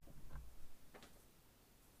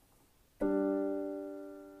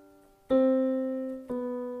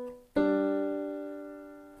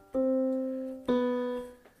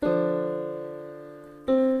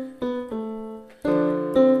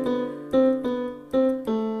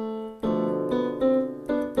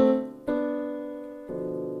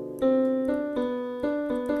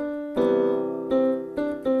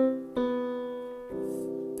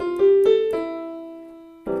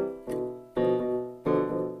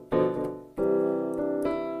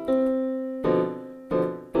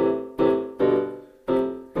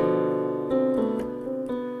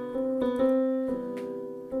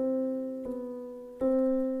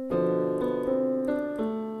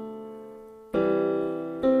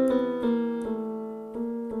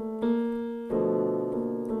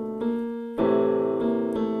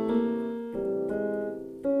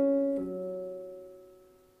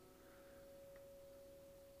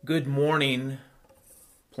Good morning,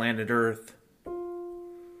 planet Earth.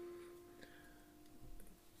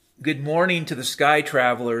 Good morning to the sky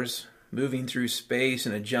travelers moving through space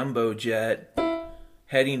in a jumbo jet,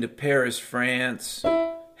 heading to Paris, France,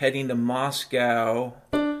 heading to Moscow,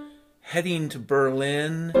 heading to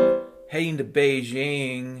Berlin, heading to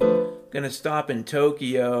Beijing, gonna stop in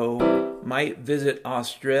Tokyo, might visit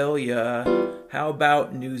Australia, how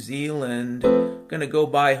about New Zealand, gonna go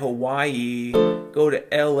by Hawaii, go to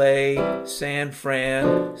LA, San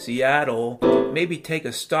Fran, Seattle, maybe take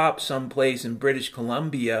a stop someplace in British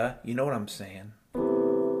Columbia. You know what I'm saying.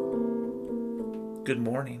 Good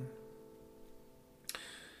morning.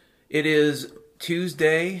 It is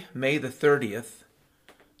Tuesday, May the 30th,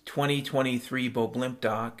 2023,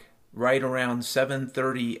 Boblimpdoc, right around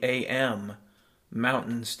 7:30 a.m.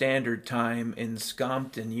 Mountain Standard Time in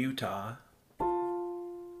Scompton, Utah.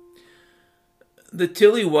 The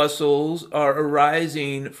tillywussels are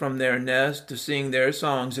arising from their nest to sing their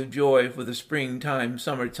songs of joy for the springtime,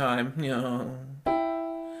 summertime.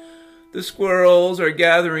 The squirrels are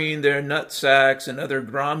gathering their nut sacks and other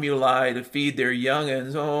gromuli to feed their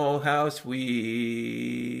young'uns. Oh, how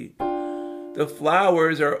sweet. The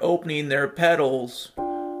flowers are opening their petals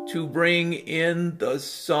to bring in the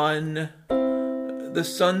sun. The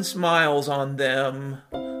sun smiles on them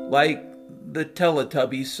like the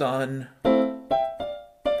Teletubby sun.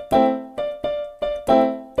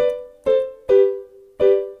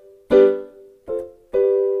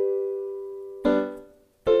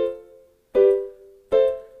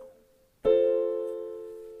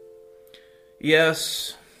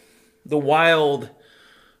 Yes, the wild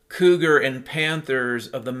cougar and panthers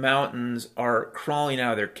of the mountains are crawling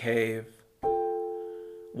out of their cave.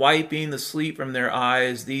 Wiping the sleep from their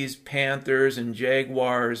eyes, these panthers and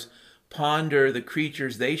jaguars ponder the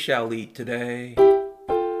creatures they shall eat today.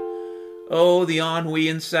 Oh, the ennui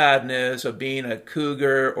and sadness of being a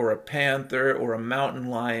cougar or a panther or a mountain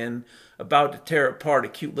lion about to tear apart a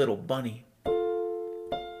cute little bunny.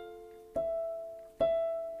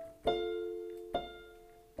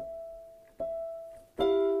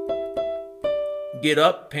 Get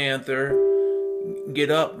up, panther.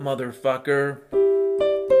 Get up, motherfucker.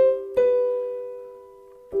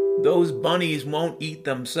 Those bunnies won't eat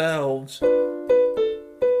themselves.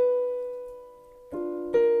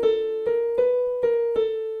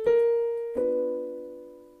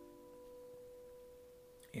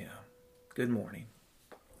 Yeah, good morning.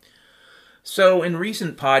 So, in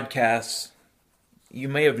recent podcasts, you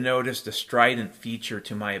may have noticed a strident feature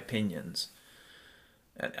to my opinions.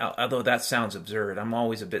 Although that sounds absurd, I'm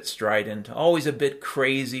always a bit strident, always a bit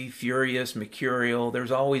crazy, furious, mercurial.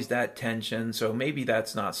 There's always that tension, so maybe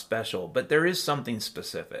that's not special, but there is something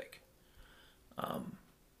specific.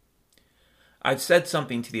 I've said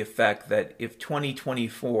something to the effect that if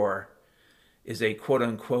 2024 is a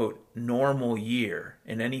quote-unquote normal year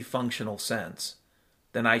in any functional sense,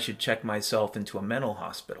 then I should check myself into a mental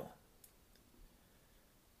hospital.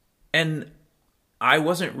 And I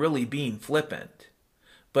wasn't really being flippant.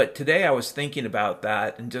 But today I was thinking about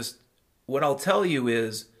that, and just what I'll tell you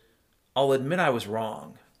is I'll admit I was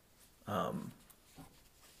wrong. And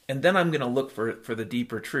then I'm going to look for the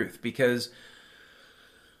deeper truth, because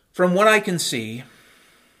from what I can see,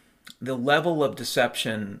 the level of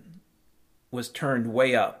deception was turned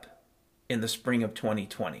way up in the spring of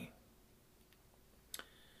 2020.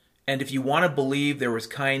 And if you want to believe there was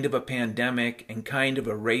kind of a pandemic and kind of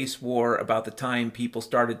a race war about the time people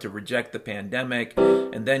started to reject the pandemic,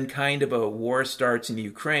 and then kind of a war starts in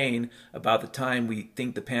Ukraine about the time we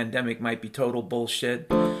think the pandemic might be total bullshit.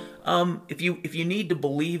 If you need to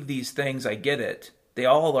believe these things, I get it. They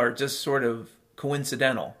all are just sort of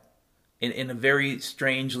coincidental in a very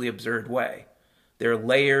strangely absurd way. They're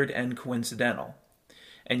layered and coincidental.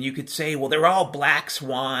 And you could say, well, they're all black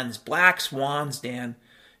swans, Dan.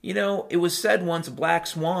 You know, it was said once a black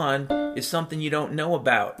swan is something you don't know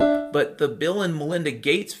about. But the Bill and Melinda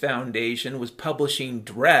Gates Foundation was publishing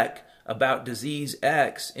Drek about disease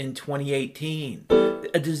X in 2018.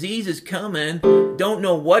 A disease is coming, don't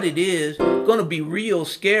know what it is, gonna be real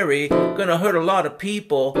scary, gonna hurt a lot of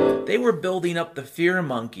people. They were building up the fear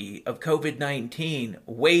monkey of COVID-19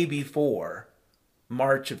 way before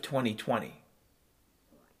March of 2020.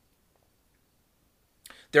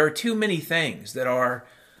 There are too many things that are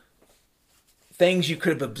things you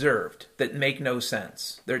could have observed that make no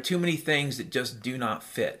sense. There are too many things that just do not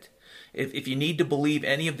fit. If you need to believe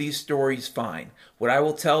any of these stories, fine. What I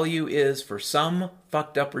will tell you is, for some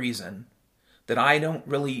fucked up reason, that I don't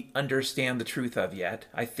really understand the truth of yet.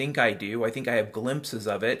 I think I do. I think I have glimpses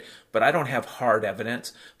of it, but I don't have hard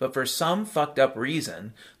evidence. But for some fucked up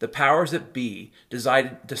reason, the powers that be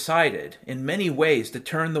decided in many ways to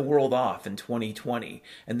turn the world off in 2020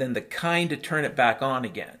 and then the kind to turn it back on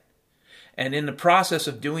again. And in the process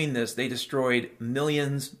of doing this, they destroyed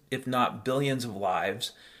millions, if not billions of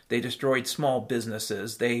lives. They destroyed small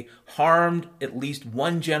businesses. They harmed at least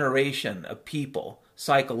one generation of people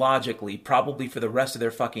psychologically, probably for the rest of their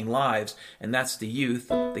fucking lives. And that's the youth,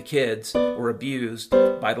 the kids, were abused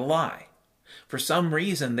by the lie. For some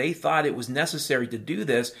reason, they thought it was necessary to do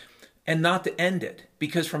this and not to end it.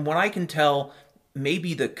 Because from what I can tell,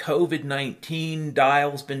 maybe the COVID-19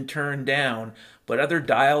 dial's been turned down, but other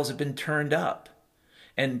dials have been turned up.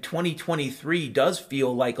 And 2023 does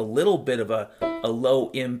feel like a little bit of a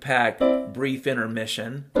low-impact, brief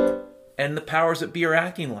intermission, and the powers that be are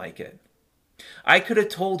acting like it. I could have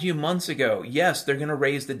told you months ago, yes, they're going to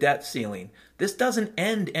raise the debt ceiling. This doesn't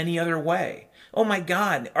end any other way. Oh my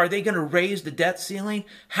God, are they going to raise the debt ceiling?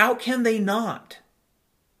 How can they not?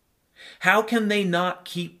 How can they not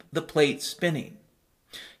keep the plate spinning?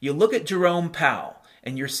 You look at Jerome Powell,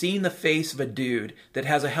 and you're seeing the face of a dude that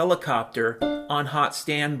has a helicopter on hot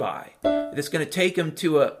standby. That's going to take him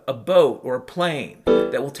to a boat or a plane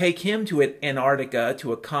that will take him to Antarctica,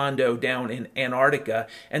 to a condo down in Antarctica,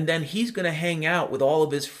 and then he's going to hang out with all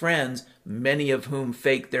of his friends, many of whom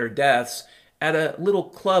faked their deaths, at a little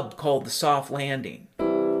club called the Soft Landing.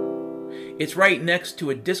 It's right next to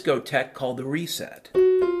a discotheque called the Reset.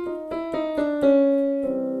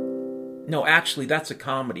 No, actually, that's a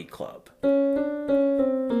comedy club.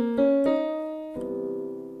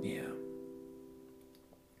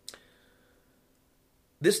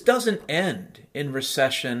 This doesn't end in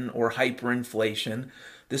recession or hyperinflation.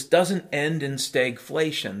 This doesn't end in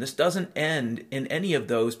stagflation. This doesn't end in any of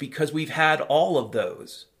those because we've had all of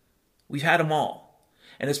those. We've had them all.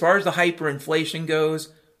 And as far as the hyperinflation goes,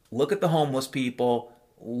 look at the homeless people.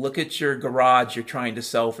 Look at your garage you're trying to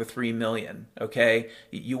sell for $3 million, okay?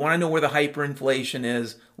 You want to know where the hyperinflation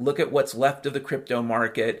is? Look at what's left of the crypto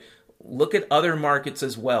market. Look at other markets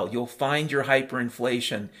as well. You'll find your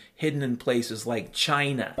hyperinflation hidden in places like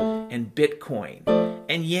China and Bitcoin.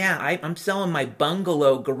 And yeah, I'm selling my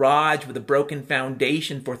bungalow garage with a broken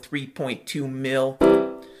foundation for 3.2 mil.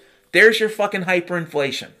 There's your fucking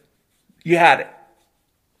hyperinflation. You had it.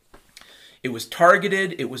 It was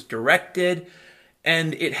targeted, it was directed,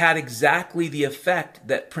 and it had exactly the effect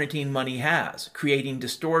that printing money has, creating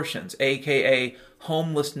distortions, aka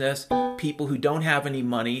homelessness, people who don't have any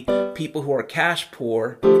money, people who are cash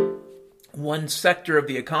poor. One sector of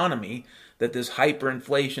the economy that this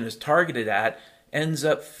hyperinflation is targeted at ends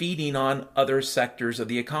up feeding on other sectors of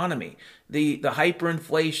the economy. The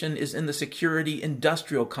hyperinflation is in the security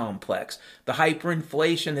industrial complex. The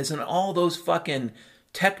hyperinflation is in all those fucking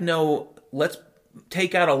techno, let's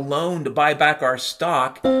take out a loan to buy back our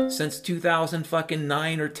stock since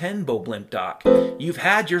 2009 or 10, Bo Blimp Doc. You've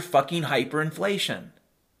had your fucking hyperinflation.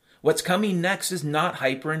 What's coming next is not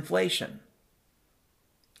hyperinflation.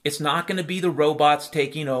 It's not going to be the robots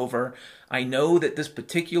taking over. I know that this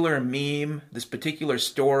particular meme, this particular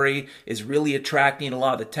story is really attracting a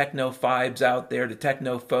lot of the technophibes out there, the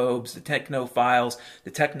technophobes, the technophiles, the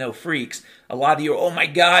techno freaks. A lot of you are, oh my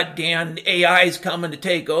God, Dan, the AI is coming to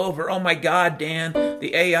take over. Oh my God, Dan,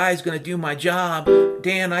 the AI is going to do my job.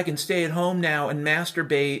 Dan, I can stay at home now and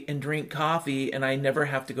masturbate and drink coffee and I never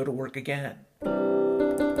have to go to work again.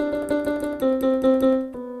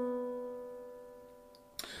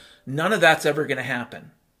 None of that's ever going to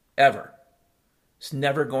happen. Ever. It's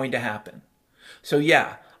never going to happen. So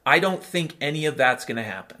yeah, I don't think any of that's going to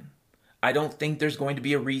happen. I don't think there's going to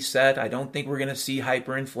be a reset. I don't think we're going to see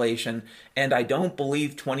hyperinflation. And I don't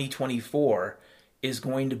believe 2024 is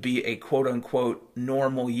going to be a quote-unquote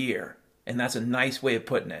normal year. And that's a nice way of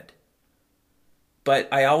putting it. But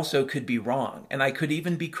I also could be wrong. And I could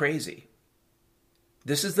even be crazy.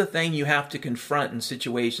 This is the thing you have to confront in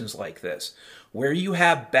situations like this, where you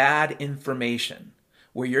have bad information,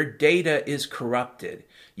 where your data is corrupted.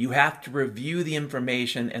 You have to review the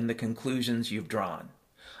information and the conclusions you've drawn.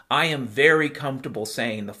 I am very comfortable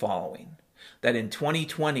saying the following, that in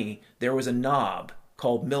 2020, there was a knob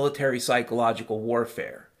called military psychological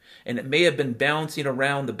warfare, and it may have been bouncing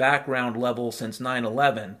around the background level since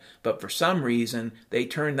 9/11, but for some reason, they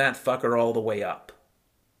turned that fucker all the way up.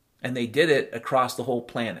 And they did it across the whole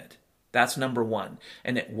planet. That's number one.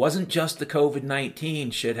 And it wasn't just the COVID-19,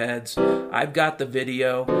 shitheads. I've got the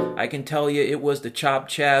video. I can tell you it was the Chop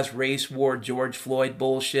Chaz race war George Floyd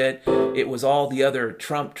bullshit. It was all the other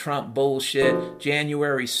Trump bullshit,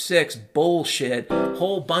 January 6th bullshit,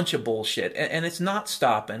 whole bunch of bullshit. And it's not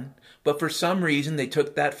stopping. But for some reason, they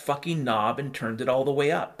took that fucking knob and turned it all the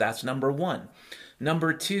way up. That's number one.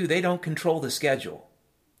 Number two, they don't control the schedule.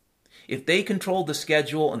 If they controlled the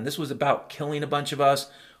schedule and this was about killing a bunch of us,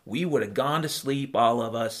 we would have gone to sleep, all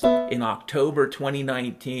of us, in October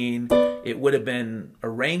 2019. It would have been a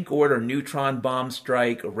rank order neutron bomb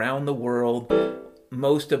strike around the world.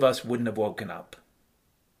 Most of us wouldn't have woken up.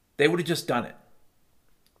 They would have just done it.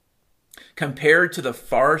 Compared to the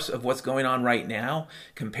farce of what's going on right now,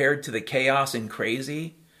 compared to the chaos and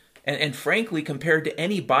crazy, and frankly, compared to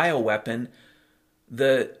any bioweapon,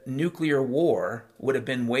 the nuclear war would have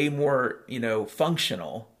been way more,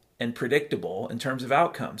 functional and predictable in terms of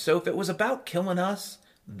outcome. So if it was about killing us,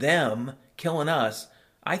 them killing us,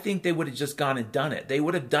 I think they would have just gone and done it. They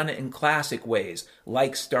would have done it in classic ways,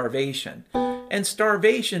 like starvation. And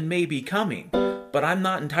starvation may be coming, but I'm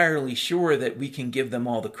not entirely sure that we can give them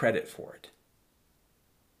all the credit for it.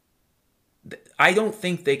 I don't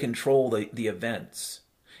think they control the events.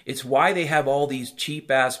 It's why they have all these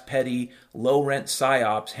cheap-ass, petty, low-rent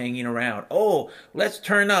psyops hanging around. Oh, let's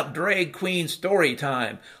turn up drag queen story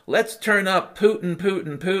time. Let's turn up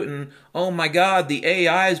Putin. Oh my God, the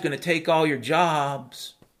AI is going to take all your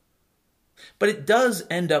jobs. But it does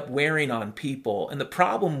end up wearing on people. And the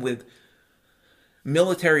problem with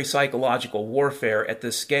military psychological warfare at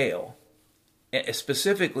this scale,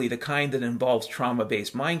 specifically the kind that involves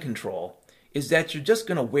trauma-based mind control, is that you're just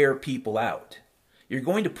going to wear people out. You're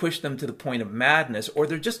going to push them to the point of madness, or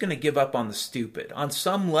they're just going to give up on the stupid. On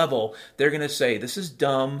some level, they're going to say, this is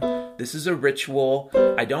dumb, this is a ritual,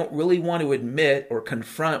 I don't really want to admit or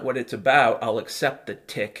confront what it's about, I'll accept the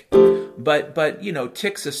tick. But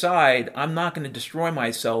ticks aside, I'm not going to destroy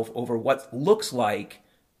myself over what looks like,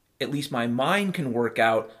 at least my mind can work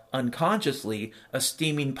out unconsciously, a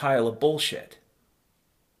steaming pile of bullshit.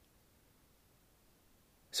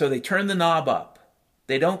 So they turn the knob up.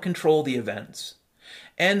 They don't control the events.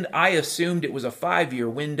 And I assumed it was a 5-year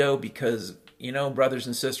window because, brothers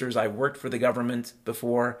and sisters, I worked for the government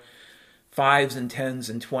before. 5s and 10s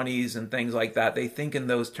and 20s and things like that. They think in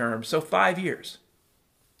those terms. So 5 years.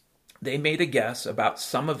 They made a guess about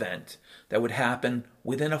some event that would happen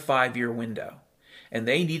within a 5-year window. And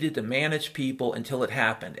they needed to manage people until it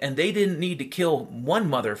happened. And they didn't need to kill one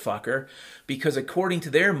motherfucker because according to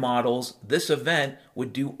their models, this event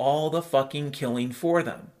would do all the fucking killing for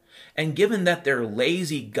them. And given that they're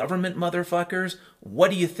lazy government motherfuckers, what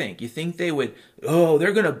do you think? You think they would,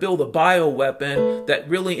 they're going to build a bioweapon that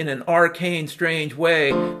really in an arcane, strange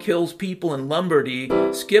way kills people in Lombardy,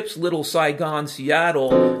 skips little Saigon,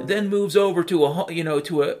 Seattle, then moves over to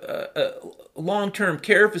a long-term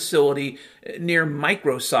care facility near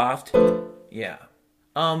Microsoft? Yeah.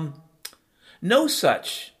 No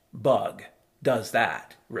such bug does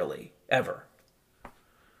that, really, ever.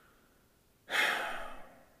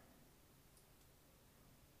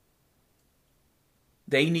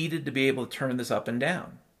 They needed to be able to turn this up and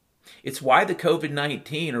down. It's why the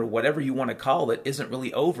COVID-19, or whatever you want to call it, isn't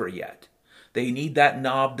really over yet. They need that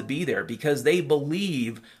knob to be there because they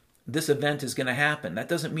believe this event is going to happen. That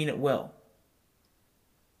doesn't mean it will.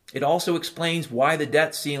 It also explains why the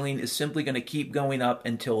debt ceiling is simply going to keep going up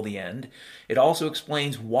until the end. It also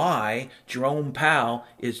explains why Jerome Powell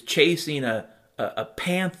is chasing a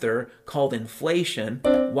panther called inflation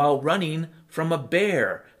while running from a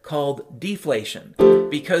bear called deflation,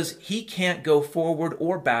 because he can't go forward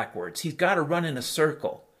or backwards. He's got to run in a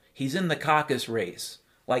circle. He's in the caucus race,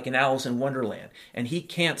 like in Alice in Wonderland, and he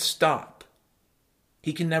can't stop.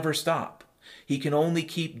 He can never stop. He can only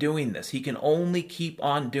keep doing this. He can only keep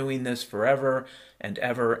on doing this forever and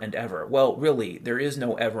ever and ever. Well, really, there is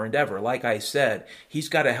no ever and ever. Like I said, he's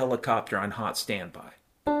got a helicopter on hot standby.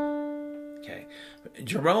 Okay.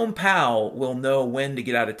 Jerome Powell will know when to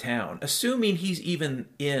get out of town, assuming he's even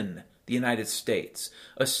in the United States,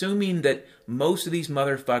 assuming that most of these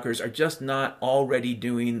motherfuckers are just not already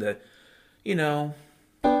doing the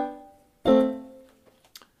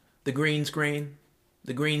green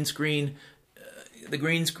screen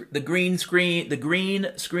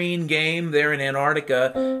game there in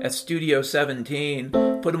Antarctica at Studio 17.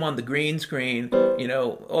 Put them on the green screen,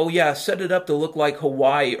 set it up to look like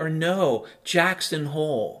Hawaii, or no, Jackson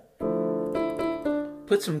Hole.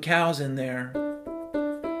 Put some cows in there.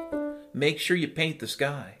 Make sure you paint the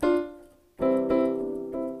sky.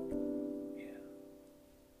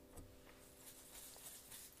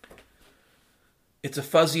 It's a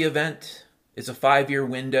fuzzy event. It's a 5-year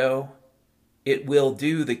window. It will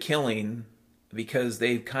do the killing because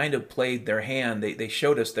they've kind of played their hand. They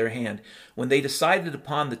showed us their hand. When they decided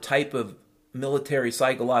upon the type of military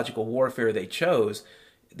psychological warfare they chose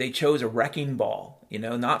a wrecking ball.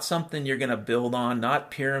 Not something you're going to build on,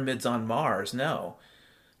 not pyramids on Mars, no.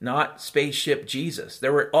 Not spaceship Jesus.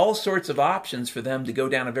 There were all sorts of options for them to go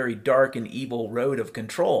down a very dark and evil road of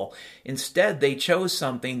control. Instead, they chose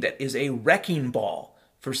something that is a wrecking ball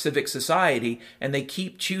for civic society, and they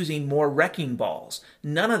keep choosing more wrecking balls.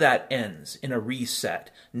 None of that ends in a reset.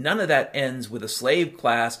 None of that ends with a slave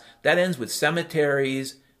class. That ends with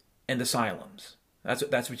cemeteries and asylums.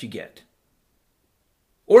 That's what you get.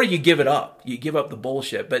 Or you give it up. You give up the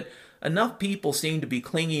bullshit. But enough people seem to be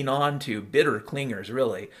clinging on to, bitter clingers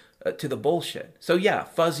really, to the bullshit. So yeah,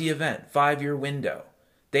 fuzzy event, 5-year window.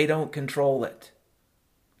 They don't control it.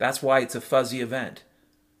 That's why it's a fuzzy event.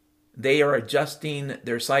 They are adjusting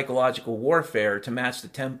their psychological warfare to match the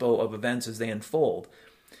tempo of events as they unfold.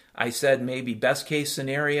 I said maybe best case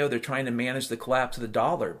scenario, they're trying to manage the collapse of the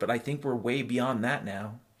dollar, but I think we're way beyond that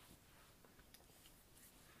now.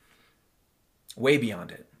 Way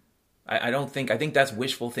beyond it. I think that's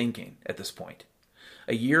wishful thinking at this point.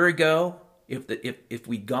 A year ago, if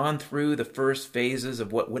we'd gone through the first phases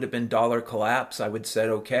of what would have been dollar collapse, I would have said,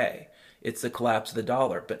 okay, it's the collapse of the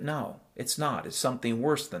dollar. But no, it's not. It's something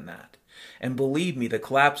worse than that. And believe me, the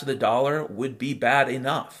collapse of the dollar would be bad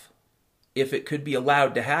enough if it could be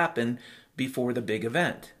allowed to happen before the big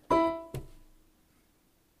event.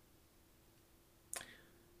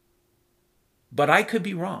 But I could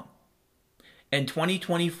be wrong. And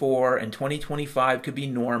 2024 and 2025 could be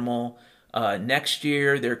normal. Next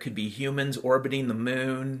year, there could be humans orbiting the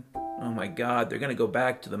moon. Oh my God, they're going to go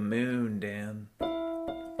back to the moon, Dan.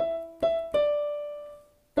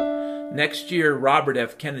 Next year, Robert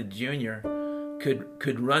F. Kennedy Jr.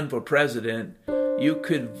 could run for president. You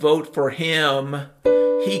could vote for him.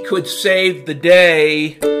 He could save the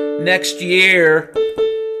day next year.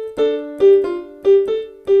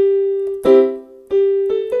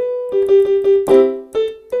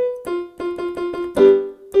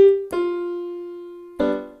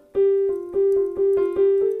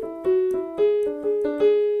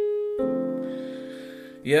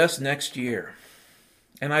 Yes, next year.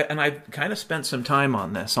 And I've kind of spent some time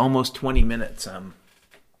on this, almost 20 minutes.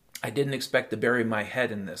 I didn't expect to bury my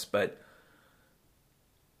head in this, but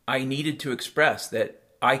I needed to express that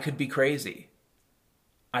I could be crazy.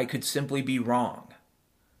 I could simply be wrong.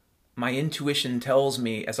 My intuition tells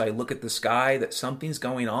me as I look at the sky that something's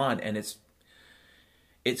going on, and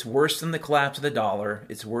it's worse than the collapse of the dollar.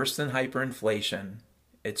 It's worse than hyperinflation.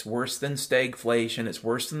 It's worse than stagflation. It's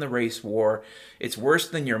worse than the race war. It's worse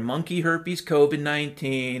than your monkey herpes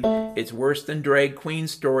COVID-19. It's worse than drag queen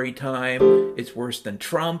story time. It's worse than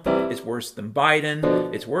Trump. It's worse than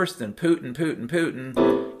Biden. It's worse than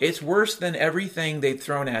Putin. It's worse than everything they've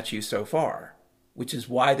thrown at you so far, which is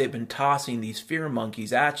why they've been tossing these fear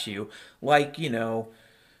monkeys at you like,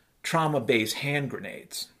 trauma-based hand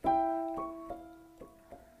grenades.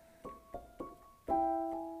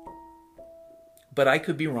 But I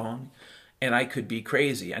could be wrong, and I could be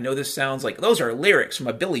crazy. I know this sounds like, those are lyrics from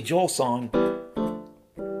a Billy Joel song.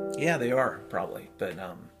 Yeah, they are, probably. But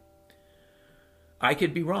I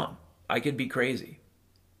could be wrong. I could be crazy.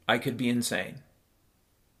 I could be insane.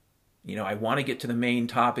 I want to get to the main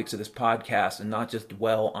topics of this podcast and not just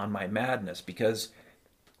dwell on my madness, because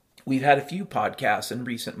we've had a few podcasts in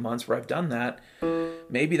recent months where I've done that.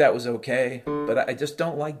 Maybe that was okay, but I just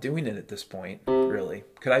don't like doing it at this point, really.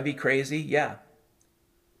 Could I be crazy? Yeah.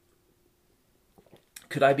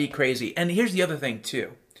 Could I be crazy? And here's the other thing,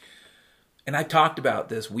 too. And I've talked about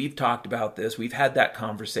this. We've talked about this. We've had that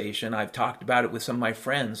conversation. I've talked about it with some of my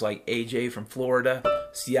friends like AJ from Florida,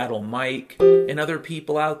 Seattle Mike, and other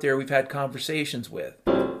people out there we've had conversations with.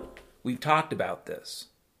 We've talked about this,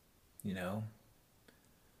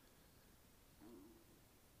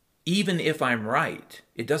 Even if I'm right,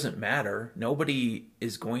 it doesn't matter. Nobody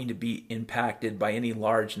is going to be impacted by any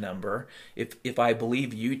large number. If I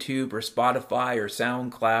believe YouTube or Spotify or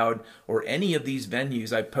SoundCloud or any of these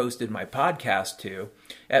venues I've posted my podcast to,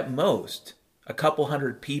 at most, a couple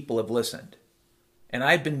hundred people have listened. And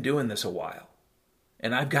I've been doing this a while.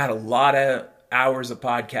 And I've got a lot of hours of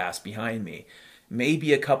podcasts behind me.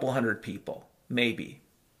 Maybe a couple hundred people. Maybe.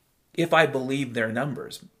 If I believe their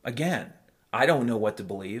numbers. Again, I don't know what to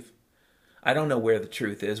believe. I don't know where the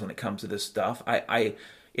truth is when it comes to this stuff. I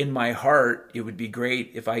in my heart, it would be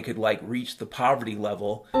great if I could reach the poverty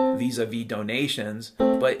level vis-a-vis donations,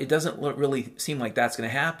 but it doesn't really seem like that's going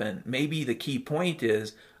to happen. Maybe the key point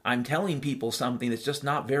is I'm telling people something that's just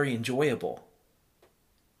not very enjoyable.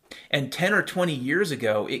 And 10 or 20 years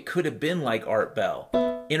ago, it could have been like Art Bell.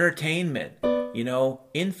 Entertainment,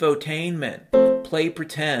 infotainment, play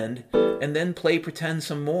pretend, and then play pretend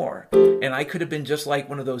some more. And I could have been just like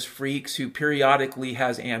one of those freaks who periodically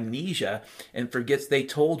has amnesia and forgets they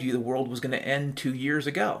told you the world was going to end 2 years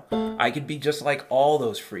ago. I could be just like all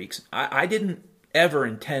those freaks. I didn't ever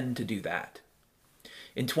intend to do that.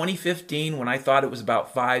 In 2015, when I thought it was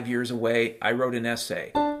about 5 years away, I wrote an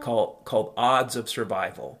essay called Odds of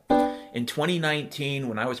Survival. In 2019,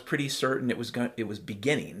 when I was pretty certain it was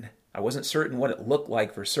beginning, I wasn't certain what it looked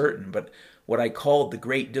like for certain, but what I called the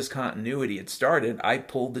great discontinuity had started, I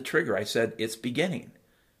pulled the trigger. I said, it's beginning.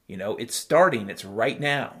 It's starting. It's right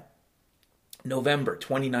now. November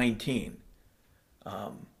 2019.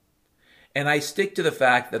 And I stick to the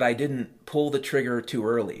fact that I didn't pull the trigger too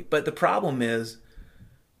early. But the problem is,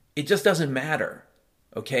 it just doesn't matter.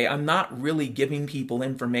 Okay, I'm not really giving people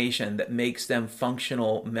information that makes them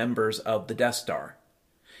functional members of the Death Star.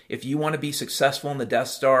 If you want to be successful in the Death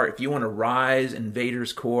Star, if you want to rise in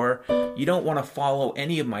Vader's core, you don't want to follow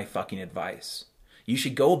any of my fucking advice. You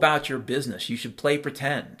should go about your business. You should play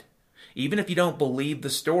pretend. Even if you don't believe the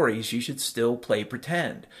stories, you should still play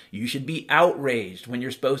pretend. You should be outraged when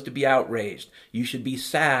you're supposed to be outraged. You should be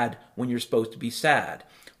sad when you're supposed to be sad.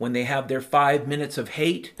 When they have their 5 minutes of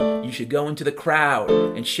hate, you should go into the crowd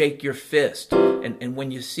and shake your fist. And when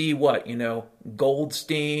you see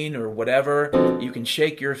Goldstein or whatever, you can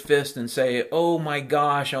shake your fist and say, oh my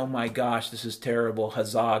gosh, this is terrible,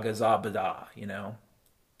 hazag, hazabada,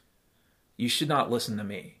 You should not listen to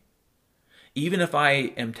me. Even if I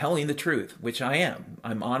am telling the truth, which I am,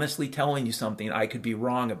 I'm honestly telling you something I could be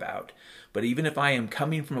wrong about. But even if I am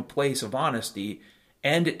coming from a place of honesty,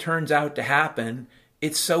 and it turns out to happen,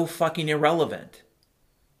 it's so fucking irrelevant.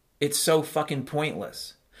 It's so fucking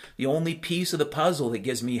pointless. The only piece of the puzzle that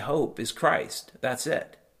gives me hope is Christ. That's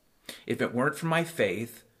it. If it weren't for my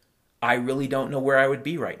faith, I really don't know where I would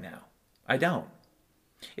be right now. I don't.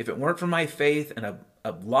 If it weren't for my faith and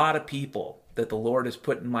a lot of people that the Lord has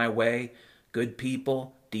put in my way, good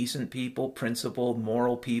people, decent people, principled,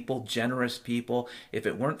 moral people, generous people, if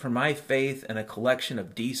it weren't for my faith and a collection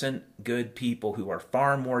of decent, good people who are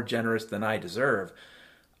far more generous than I deserve,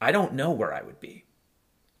 I don't know where I would be.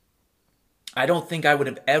 I don't think I would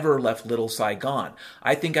have ever left Little Saigon.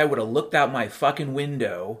 I think I would have looked out my fucking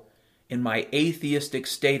window in my atheistic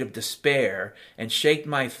state of despair and shaked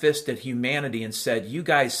my fist at humanity and said, you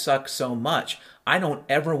guys suck so much, I don't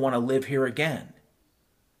ever want to live here again.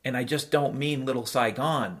 And I just don't mean Little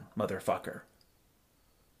Saigon, motherfucker.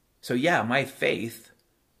 So yeah, my faith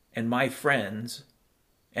and my friends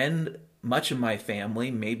and much of my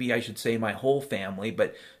family, maybe I should say my whole family,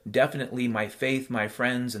 but definitely my faith, my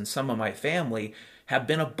friends, and some of my family have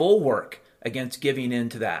been a bulwark against giving in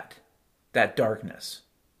to that darkness.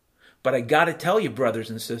 But I got to tell you,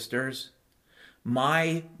 brothers and sisters,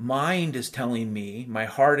 my mind is telling me, my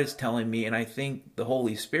heart is telling me, and I think the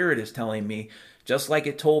Holy Spirit is telling me, just like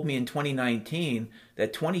it told me in 2019,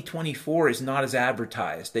 that 2024 is not as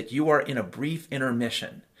advertised, that you are in a brief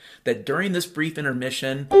intermission. That during this brief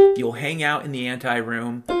intermission, you'll hang out in the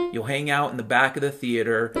anti-room, you'll hang out in the back of the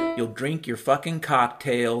theater, you'll drink your fucking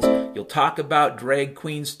cocktails, you'll talk about drag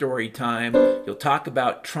queen story time, you'll talk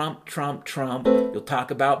about Trump, you'll talk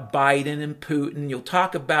about Biden and Putin, you'll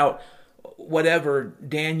talk about whatever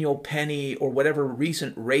Daniel Penny or whatever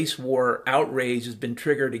recent race war outrage has been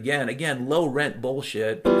triggered again, low rent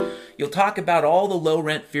bullshit. You'll talk about all the low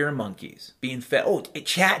rent fear monkeys being fed. Oh,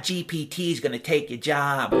 Chat GPT is going to take your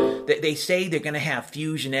job. They say they're going to have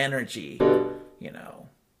fusion energy.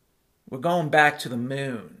 We're going back to the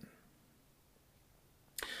moon.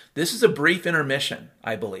 This is a brief intermission,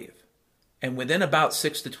 I believe. And within about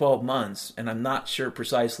 6 to 12 months, and I'm not sure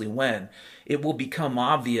precisely when, it will become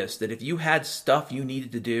obvious that if you had stuff you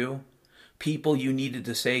needed to do, people you needed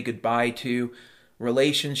to say goodbye to,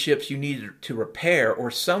 relationships you needed to repair,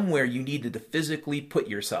 or somewhere you needed to physically put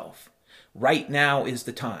yourself, right now is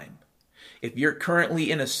the time. If you're currently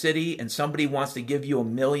in a city and somebody wants to give you $1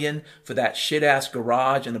 million for that shit-ass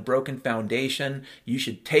garage and the broken foundation, you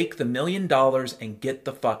should take the $1 million and get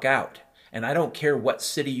the fuck out. And I don't care what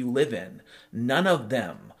city you live in. None of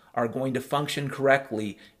them are going to function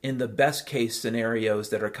correctly in the best case scenarios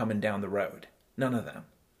that are coming down the road. None of them.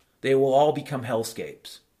 They will all become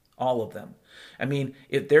hellscapes. All of them. I mean,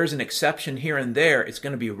 if there's an exception here and there, it's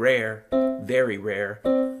going to be rare, very rare.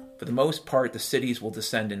 For the most part, the cities will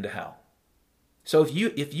descend into hell. So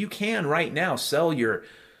if you can right now sell your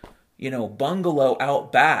bungalow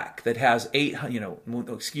out back that has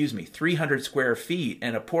 300 square feet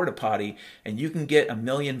and a porta potty, and you can get $1.5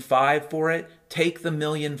 million for it, take the $1.5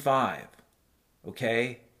 million.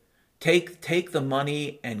 Okay? Take the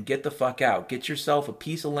money and get the fuck out. Get yourself a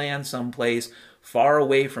piece of land someplace far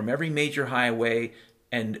away from every major highway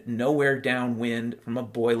and nowhere downwind from a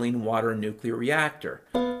boiling water nuclear reactor.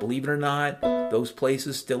 Believe it or not, those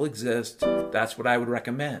places still exist. That's what I would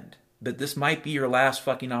recommend. But this might be your last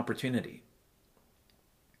fucking opportunity.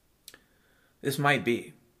 This might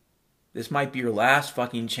be. This might be your last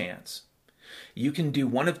fucking chance. You can do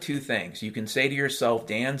one of two things. You can say to yourself,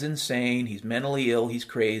 Dan's insane, he's mentally ill, he's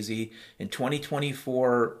crazy. In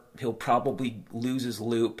 2024, he'll probably lose his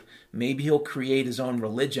loop. Maybe he'll create his own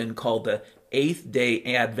religion called the Eighth-day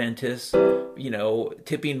Adventists,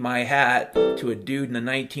 tipping my hat to a dude in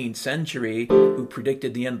the 19th century who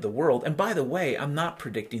predicted the end of the world. And by the way, I'm not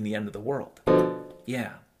predicting the end of the world.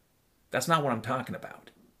 Yeah, that's not what I'm talking about.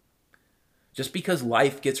 Just because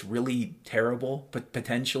life gets really terrible, but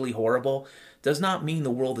potentially horrible, does not mean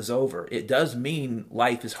the world is over. It does mean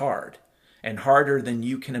life is hard, and harder than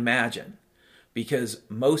you can imagine. Because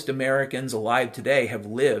most Americans alive today have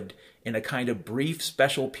lived in a kind of brief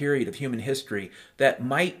special period of human history that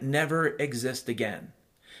might never exist again.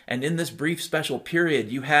 And in this brief special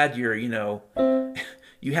period, you had your,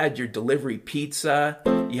 you had your delivery pizza,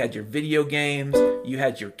 you had your video games, you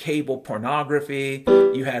had your cable pornography,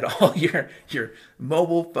 you had all your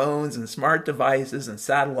mobile phones and smart devices and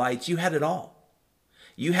satellites, you had it all.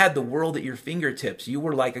 You had the world at your fingertips. You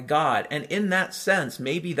were like a god. And in that sense,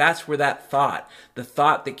 maybe that's where that thought, the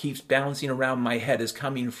thought that keeps bouncing around my head, is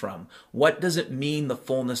coming from. What does it mean, the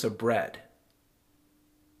fullness of bread?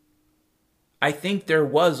 I think there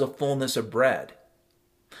was a fullness of bread.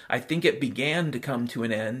 I think it began to come to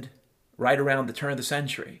an end right around the turn of the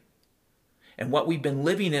century. And what we've been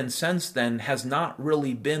living in since then has not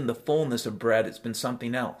really been the fullness of bread. It's been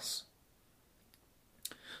something else.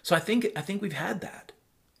 So I think we've had that.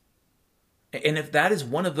 And if that is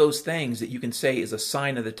one of those things that you can say is a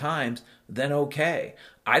sign of the times, then okay.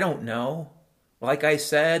 I don't know. Like I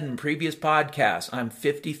said in previous podcasts, I'm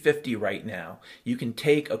 50-50 right now. You can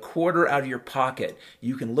take a quarter out of your pocket.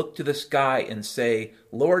 You can look to the sky and say,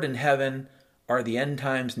 Lord in heaven, are the end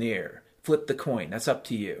times near? Flip the coin. That's up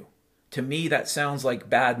to you. To me, that sounds like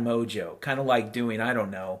bad mojo. Kind of like doing, I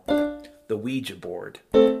don't know, the Ouija board.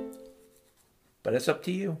 But it's up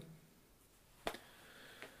to you.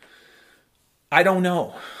 I don't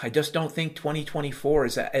know. I just don't think 2024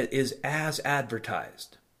 is as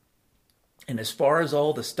advertised. And as far as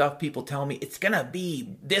all the stuff people tell me, it's gonna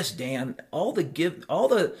be this, Dan. All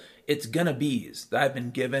the it's gonna be's that I've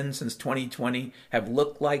been given since 2020 have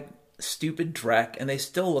looked like stupid dreck, and they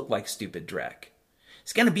still look like stupid dreck.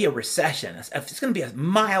 It's going to be a recession. It's going to be a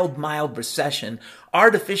mild recession.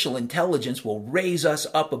 Artificial intelligence will raise us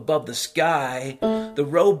up above the sky. The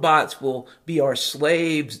robots will be our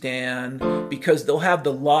slaves, Dan, because they'll have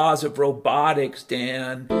the laws of robotics,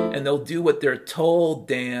 Dan, and they'll do what they're told,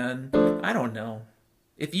 Dan. I don't know.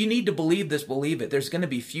 If you need to believe this, believe it. There's going to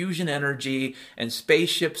be fusion energy and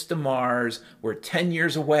spaceships to Mars. We're 10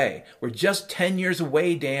 years away. We're just 10 years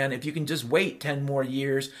away, Dan. If you can just wait 10 more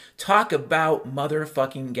years. Talk about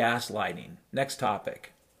motherfucking gaslighting. Next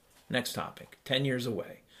topic. 10 years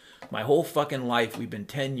away. My whole fucking life, we've been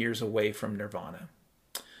 10 years away from nirvana.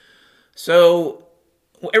 So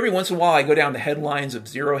every once in a while, I go down the headlines of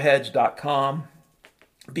ZeroHedge.com.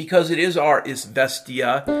 Because it is our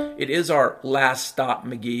Isvestia, it is our last stop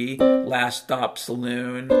McGee, last stop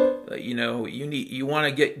saloon. You want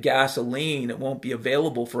to get gasoline, it won't be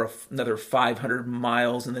available for another 500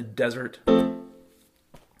 miles in the desert.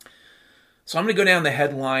 So I'm going to go down the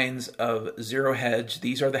headlines of Zero Hedge.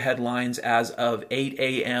 These are the headlines as of 8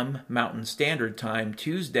 a.m. Mountain Standard Time,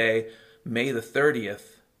 Tuesday, May the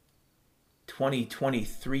 30th,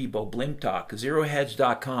 2023, Boblimtalk.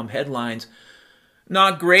 ZeroHedge.com headlines.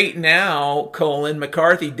 Not great now,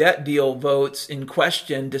 McCarthy debt deal votes in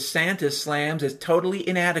question. DeSantis slams as totally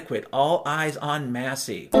inadequate. All eyes on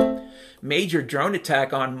Massey. Major drone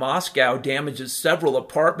attack on Moscow damages several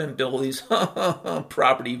apartment buildings.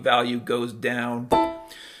 Property value goes down.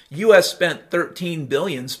 U.S. spent $13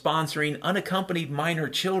 billion sponsoring unaccompanied minor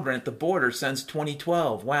children at the border since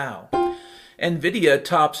 2012. Wow. NVIDIA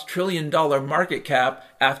tops $1 trillion market cap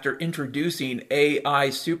after introducing AI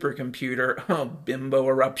supercomputer. Bimbo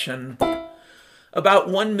eruption. About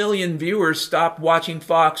 1 million viewers stopped watching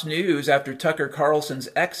Fox News after Tucker Carlson's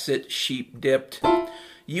exit sheep dipped.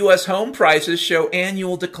 U.S. home prices show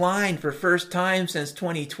annual decline for first time since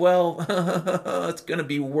 2012. It's going to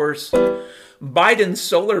be worse. Biden's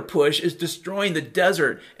solar push is destroying the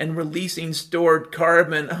desert and releasing stored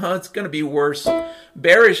carbon. It's going to be worse.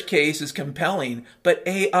 Bearish case is compelling, but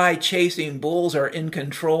AI chasing bulls are in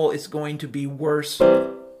control. It's going to be worse.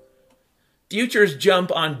 Futures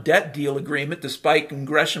jump on debt deal agreement despite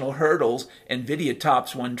congressional hurdles. Nvidia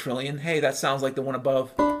tops 1 trillion. Hey, that sounds like the one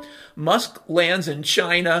above. Musk lands in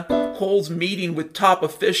China, holds meeting with top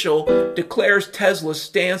official, declares Tesla's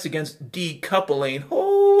stance against decoupling.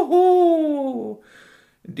 Ho!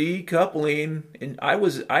 Decoupling. And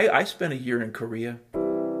I spent a year in Korea.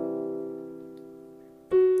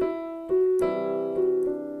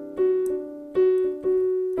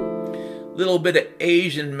 Little bit of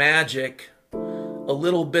Asian magic, a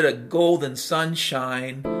little bit of golden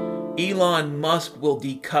sunshine. Elon Musk will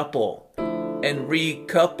decouple and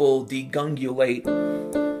recouple, degungulate.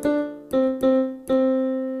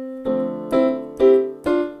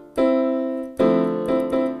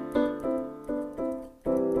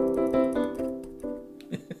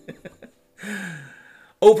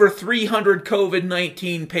 Over 300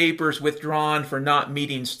 COVID-19 papers withdrawn for not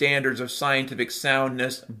meeting standards of scientific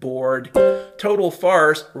soundness. Board. Total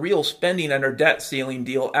farce. Real spending under debt ceiling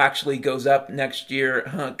deal actually goes up next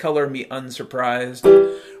year. Color me unsurprised.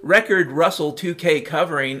 Record Russell 2K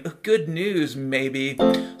covering. Good news, maybe.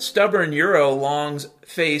 Stubborn euro longs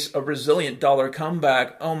face a resilient dollar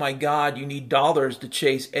comeback. Oh my God, you need dollars to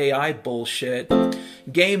chase AI bullshit.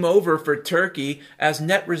 Game over for Turkey as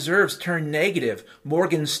net reserves turn negative.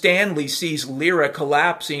 Morgan Stanley sees lira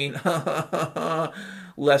collapsing.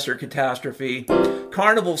 Lesser catastrophe.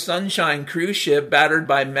 Carnival Sunshine cruise ship battered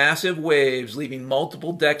by massive waves, leaving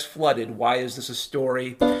multiple decks flooded. Why is this a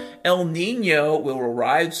story? El Nino will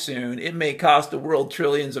arrive soon. It may cost the world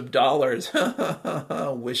trillions of dollars.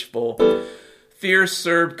 Wishful. Fierce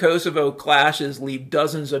Serb-Kosovo clashes leave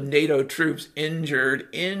dozens of NATO troops injured.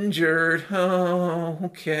 Oh,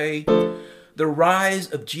 okay. The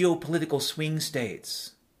rise of geopolitical swing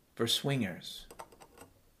states for swingers.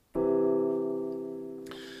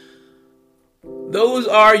 Those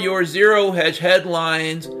are your Zero Hedge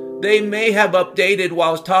headlines. They may have updated while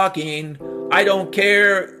I was talking. I don't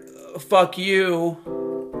care. Fuck you.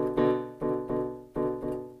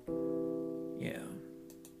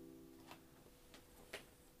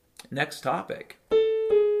 Next topic.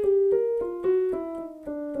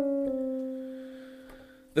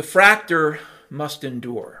 The fractor must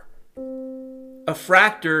endure. A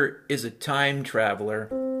fractor is a time traveler.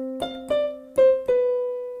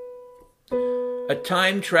 A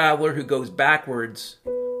time traveler who goes backwards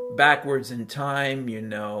in time, you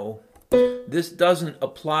know. This doesn't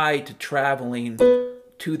apply to traveling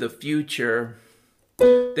to the future.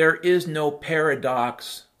 There is no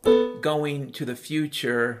paradox going to the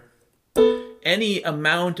future. Any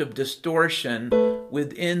amount of distortion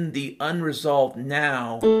within the unresolved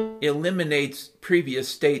now eliminates previous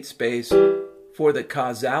state space for the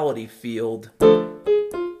causality field.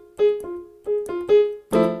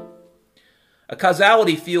 A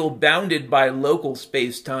causality field bounded by local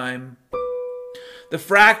space-time. The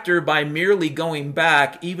fractor, by merely going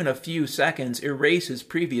back even a few seconds, erases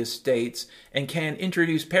previous states and can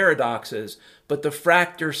introduce paradoxes, but the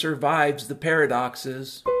fractor survives the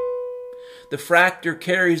paradoxes. The fractor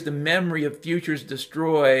carries the memory of futures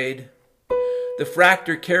destroyed. The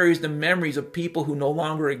fractor carries the memories of people who no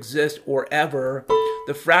longer exist or ever.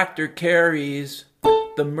 The fractor carries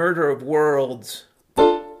the murder of worlds.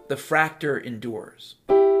 The fractor endures.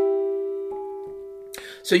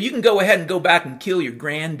 So you can go ahead and go back and kill your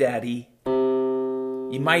granddaddy.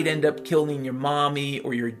 You might end up killing your mommy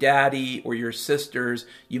or your daddy or your sisters.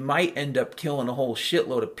 You might end up killing a whole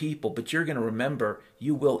shitload of people, but you're going to remember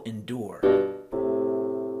you will endure.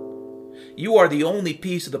 You are the only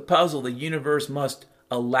piece of the puzzle the universe must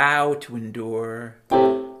allow to endure.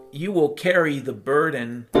 You will carry the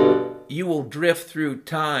burden. You will drift through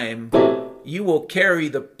time. You will carry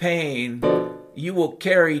the pain. You will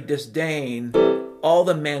carry disdain. All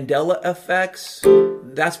the Mandela effects,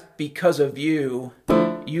 that's because of you.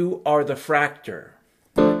 You are the fractor.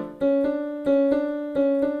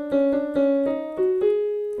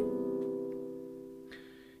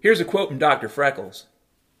 Here's a quote from Dr. Freckles.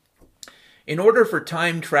 In order for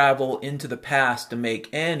time travel into the past to make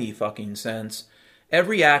any fucking sense,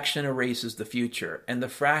 every action erases the future, and the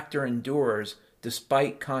fractor endures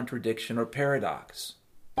despite contradiction or paradox.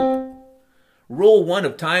 Rule 1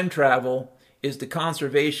 of time travel is the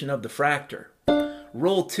conservation of the fractor.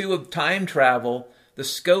 Rule 2 of time travel, the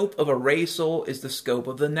scope of erasal is the scope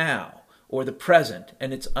of the now, or the present,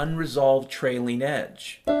 and its unresolved trailing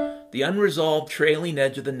edge. The unresolved trailing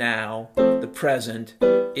edge of the now, the present,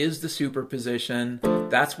 is the superposition.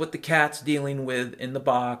 That's what the cat's dealing with in the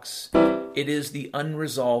box. It is the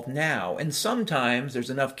unresolved now. And sometimes there's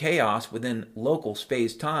enough chaos within local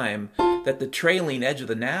space-time that the trailing edge of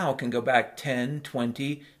the now can go back 10,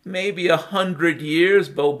 20, maybe 100 years,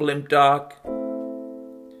 Bo Blimpdock.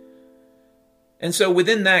 And so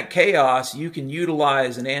within that chaos, you can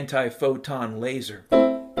utilize an anti-photon laser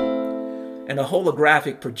and a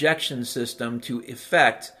holographic projection system to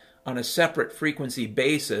effect, on a separate frequency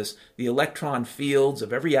basis, the electron fields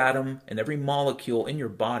of every atom and every molecule in your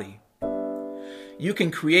body. You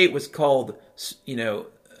can create what's called,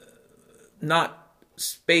 not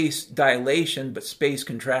space dilation, but space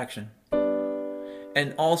contraction.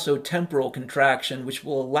 And also temporal contraction, which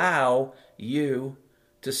will allow you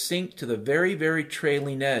to sink to the very, very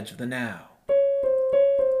trailing edge of the now.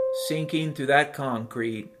 Sinking through that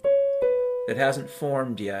concrete that hasn't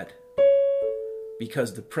formed yet,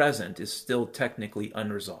 because the present is still technically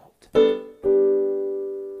unresolved.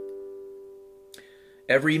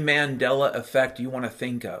 Every Mandela effect you want to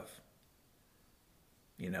think of,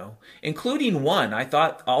 including one. I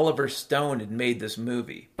thought Oliver Stone had made this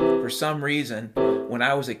movie. For some reason, when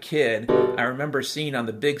I was a kid, I remember seeing on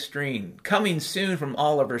the big screen, coming soon from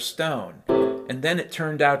Oliver Stone, and then it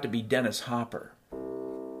turned out to be Dennis Hopper.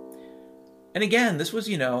 And again, this was,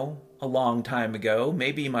 a long time ago.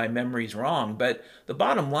 Maybe my memory's wrong, but the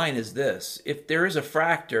bottom line is this. If there is a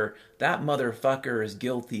Fractor, that motherfucker is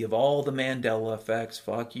guilty of all the Mandela effects.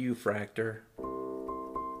 Fuck you, Fractor.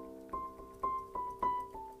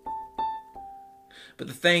 But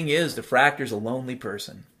the thing is, the Fractor's a lonely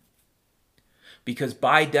person. Because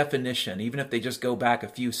by definition, even if they just go back a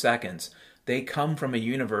few seconds, they come from a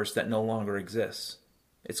universe that no longer exists.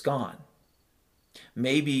 It's gone.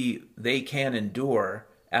 Maybe they can endure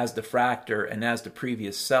as the Fractor and as the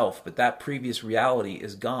previous self, but that previous reality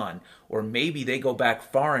is gone. Or maybe they go back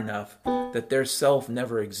far enough that their self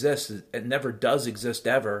never exists, it never does exist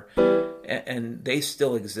ever, and they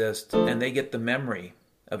still exist, and they get the memory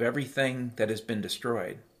of everything that has been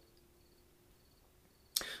destroyed.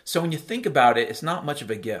 So when you think about it, it's not much of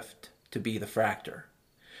a gift to be the Fractor,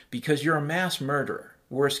 because you're a mass murderer.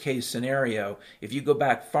 Worst case scenario, if you go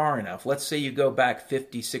back far enough, let's say you go back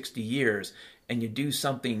 50, 60 years, and you do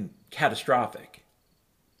something catastrophic.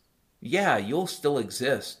 Yeah, you'll still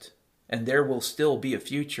exist, and there will still be a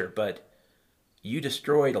future, but you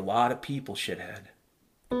destroyed a lot of people, shithead.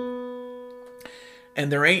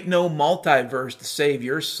 And there ain't no multiverse to save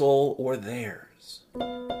your soul or theirs.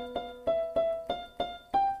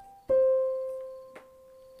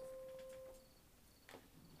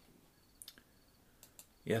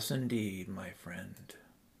 Yes, indeed, my friend.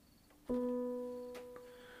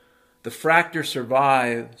 The Fractor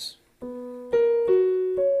survives.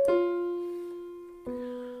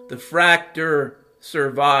 The Fractor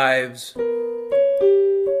survives.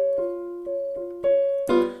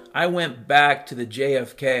 I went back to the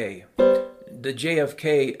JFK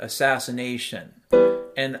assassination,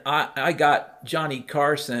 and I got Johnny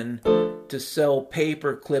Carson to sell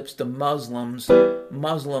paper clips to Muslims,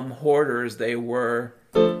 Muslim hoarders they were.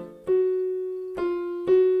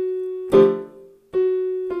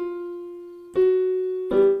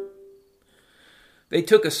 They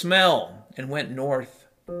took a smell and went north.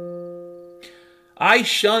 I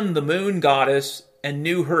shunned the moon goddess and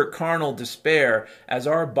knew her carnal despair, as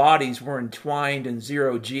our bodies were entwined in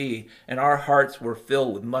 0G and our hearts were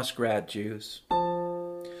filled with muskrat juice.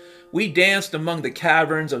 We danced among the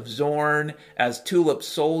caverns of Zorn as Tulip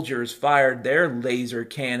soldiers fired their laser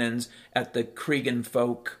cannons at the Kregan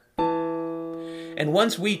folk. And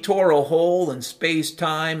once we tore a hole in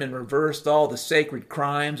space-time and reversed all the sacred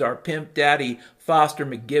crimes, our pimp daddy Foster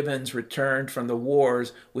McGivens returned from the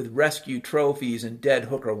wars with rescue trophies and dead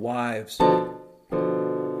hooker wives.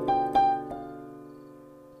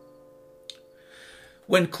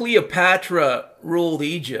 When Cleopatra ruled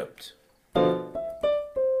Egypt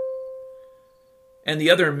and the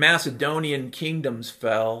other Macedonian kingdoms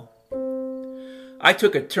fell, I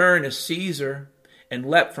took a turn as Caesar and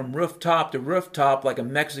leapt from rooftop to rooftop like a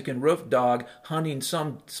Mexican roof dog, hunting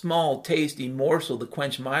some small tasty morsel to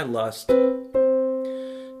quench my lust.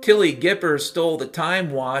 Tilly Gipper stole the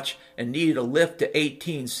time watch and needed a lift to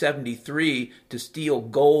 1873 to steal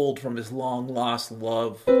gold from his long-lost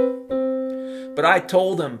love. But I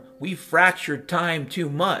told him, we fractured time too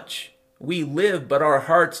much. We live, but our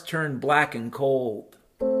hearts turn black and cold.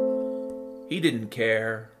 He didn't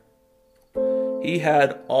care. He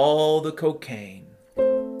had all the cocaine.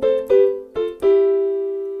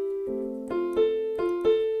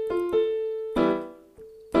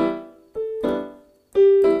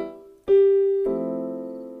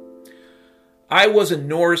 I was a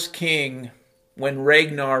Norse king when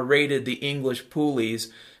Ragnar raided the English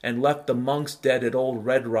poolies and left the monks dead at Old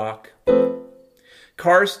Red Rock.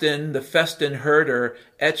 Karsten, the Festin herder,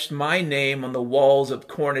 etched my name on the walls of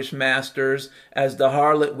Cornish masters as the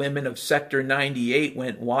harlot women of Sector 98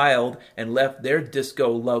 went wild and left their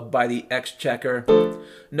disco loved by the exchequer,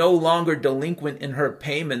 no longer delinquent in her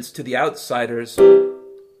payments to the outsiders.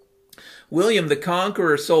 William the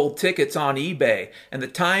Conqueror sold tickets on eBay, and the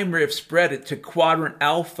time rift spread it to Quadrant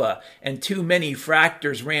Alpha, and too many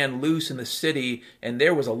fractors ran loose in the city, and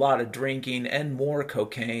there was a lot of drinking and more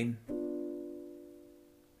cocaine.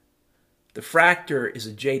 The fractor is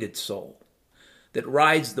a jaded soul that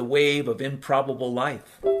rides the wave of improbable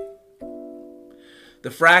life. The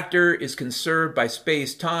fractor is conserved by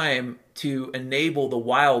space-time to enable the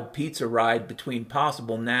wild pizza ride between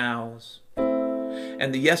possible nows.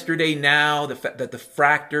 And the yesterday now that the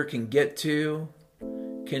fractor can get to,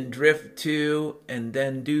 can drift to, and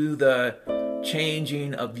then do the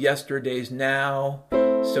changing of yesterday's now,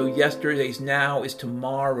 so yesterday's now is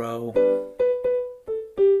tomorrow.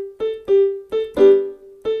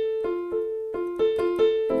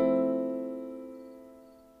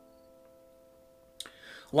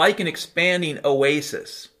 Like an expanding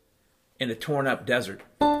oasis in a torn-up desert,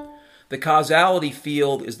 the causality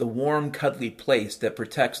field is the warm, cuddly place that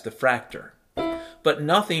protects the fractor. But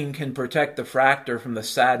nothing can protect the fractor from the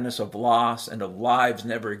sadness of loss and of lives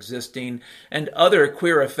never existing, and other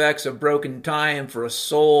queer effects of broken time for a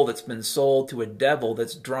soul that's been sold to a devil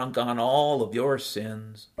that's drunk on all of your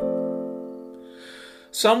sins.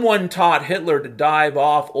 Someone taught Hitler to dive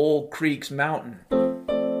off Old Creek's mountain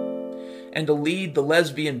and to lead the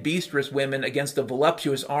lesbian beastress women against the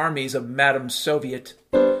voluptuous armies of Madame Soviet.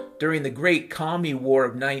 During the Great Commie War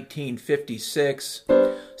of 1956,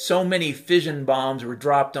 so many fission bombs were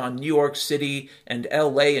dropped on New York City and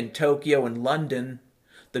LA and Tokyo and London.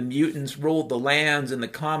 The mutants ruled the lands and the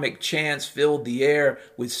comic chants filled the air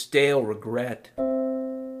with stale regret.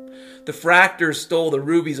 The fractors stole the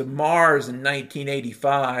rubies of Mars in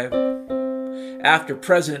 1985. After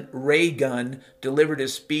President Reagan delivered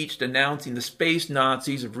his speech denouncing the space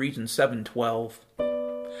Nazis of Region 712.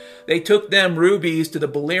 They took them rubies to the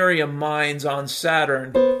beryllium mines on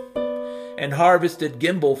Saturn and harvested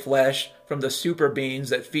gimbal flesh from the super beings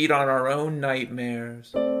that feed on our own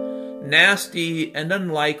nightmares. Nasty,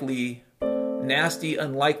 unlikely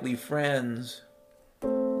friends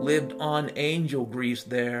lived on angel grease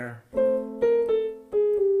there.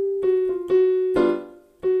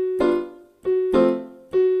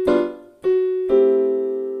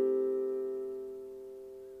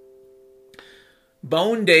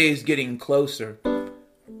 Bone Day's getting closer.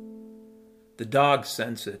 The dogs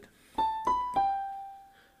sense it.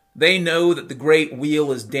 They know that the great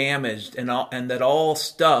wheel is damaged and that all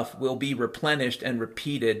stuff will be replenished and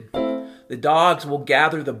repeated. The dogs will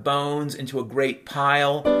gather the bones into a great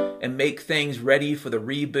pile and make things ready for the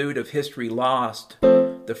reboot of History Lost.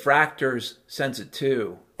 The fractors sense it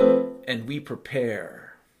too, and we prepare.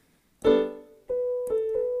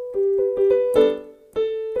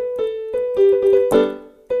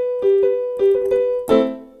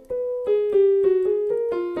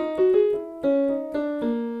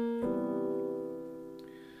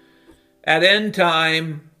 At end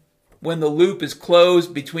time, when the loop is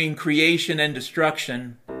closed between creation and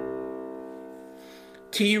destruction,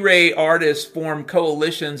 T-ray artists form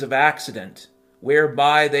coalitions of accident,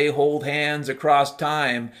 whereby they hold hands across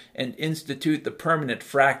time and institute the permanent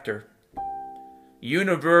fractor.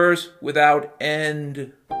 Universe without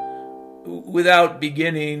end, without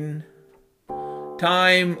beginning,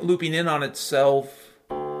 time looping in on itself,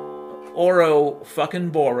 Oro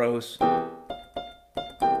fucking Boros.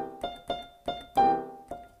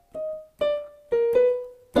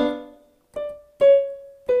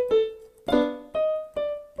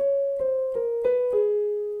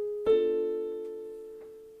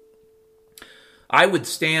 I would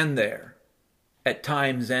stand there at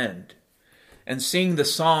time's end and sing the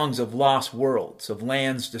songs of lost worlds, of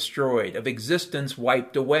lands destroyed, of existence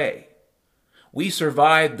wiped away. We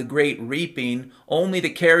survived the great reaping only to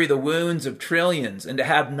carry the wounds of trillions and to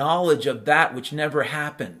have knowledge of that which never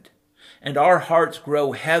happened. And our hearts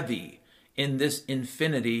grow heavy in this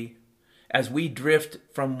infinity as we drift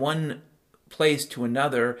from one place to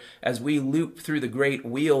another, as we loop through the great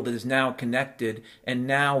wheel that is now connected, and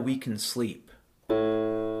now we can sleep.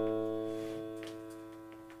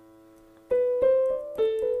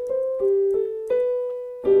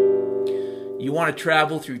 You want to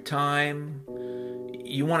travel through time,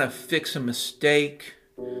 you want to fix a mistake,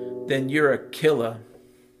 then you're a killer.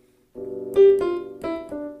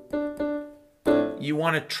 You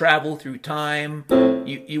want to travel through time.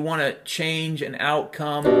 You want to change an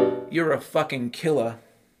outcome. You're a fucking killer.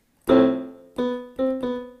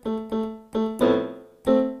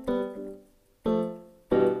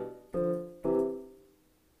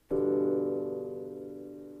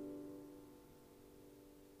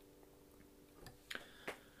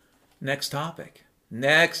 Next topic.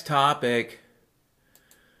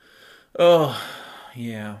 Oh,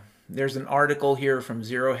 yeah. There's an article here from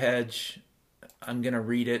Zero Hedge. I'm going to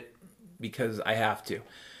read it because I have to.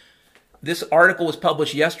 This article was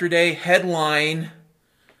published yesterday. Headline,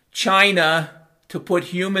 China to put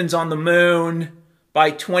humans on the moon by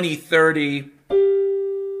 2030.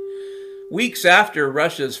 Weeks after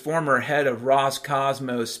Russia's former head of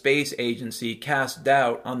Roscosmos Space Agency cast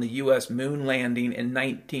doubt on the U.S. moon landing in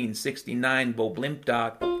 1969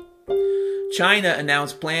 Boblimptok, China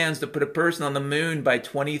announced plans to put a person on the moon by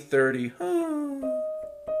 2030.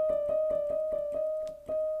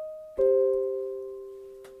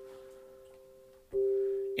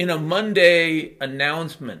 In a Monday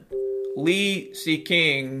announcement, Li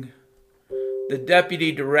Xiqing, the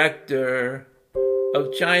deputy director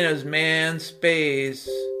of China's Manned Space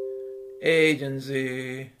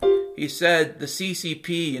Agency, he said the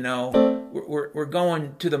CCP, we're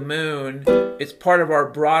going to the moon. It's part of our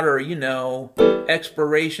broader,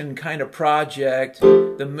 exploration kind of project.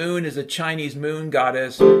 The moon is a Chinese moon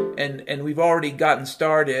goddess, and we've already gotten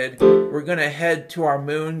started. We're going to head to our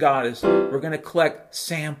moon goddess. We're going to collect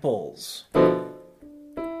samples.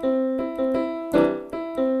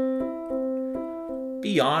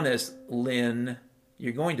 Be honest, Lynn.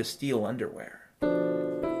 You're going to steal underwear.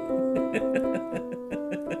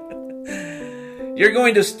 You're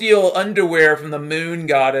going to steal underwear from the moon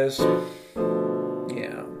goddess.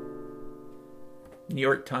 Yeah. New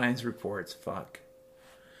York Times reports, fuck.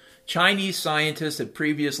 Chinese scientists had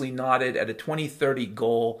previously nodded at a 2030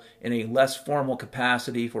 goal in a less formal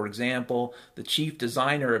capacity. For example, the chief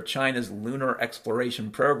designer of China's lunar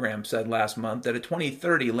exploration program said last month that a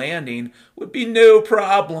 2030 landing would be no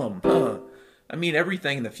problem.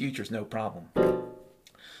 Everything in the future is no problem.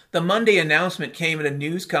 The Monday announcement came at a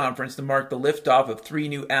news conference to mark the liftoff of 3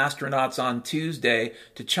 new astronauts on Tuesday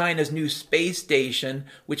to China's new space station,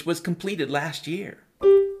 which was completed last year.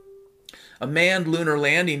 A manned lunar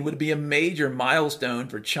landing would be a major milestone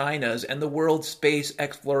for China's and the world's space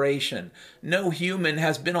exploration. No human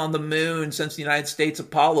has been on the moon since the United States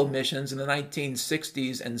Apollo missions in the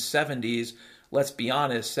 1960s and 70s. Let's be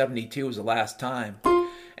honest, 72 was the last time.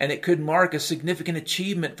 And it could mark a significant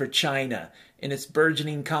achievement for China in its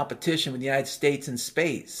burgeoning competition with the United States in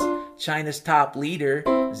space. China's top leader,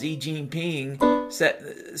 Xi Jinping,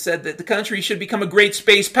 said that the country should become a great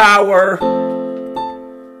space power.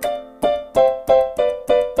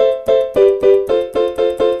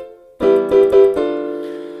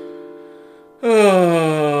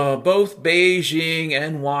 Both Beijing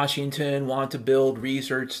and Washington want to build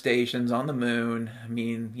research stations on the moon.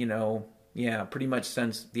 Pretty much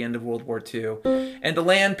since the end of World War II. And to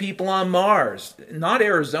land people on Mars. Not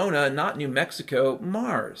Arizona, not New Mexico,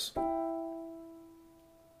 Mars.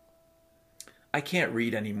 I can't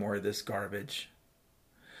read any more of this garbage.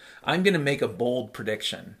 I'm going to make a bold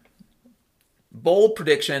prediction. Bold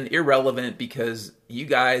prediction, irrelevant, because you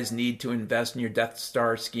guys need to invest in your Death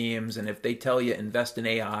Star schemes, and if they tell you invest in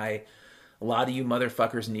AI, a lot of you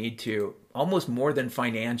motherfuckers need to. Almost more than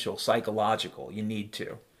financial, psychological, you need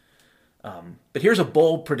to. But here's a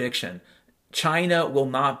bold prediction. China will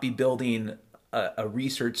not be building a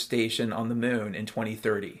research station on the moon in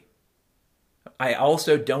 2030. I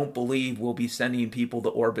also don't believe we'll be sending people to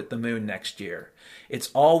orbit the moon next year. It's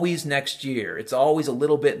always next year. It's always a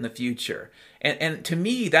little bit in the future. And to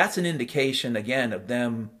me, that's an indication, again, of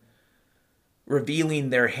them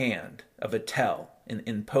revealing their hand of a tell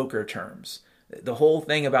in poker terms. The whole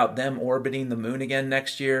thing about them orbiting the moon again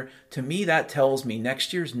next year, to me, that tells me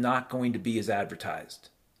next year's not going to be as advertised.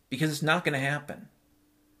 Because it's not going to happen.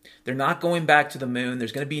 They're not going back to the moon.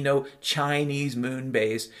 There's going to be no Chinese moon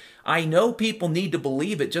base. I know people need to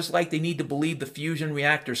believe it, just like they need to believe the fusion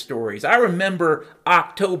reactor stories. I remember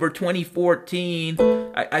October 2014,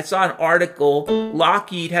 I saw an article,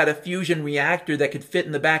 Lockheed had a fusion reactor that could fit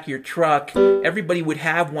in the back of your truck. Everybody would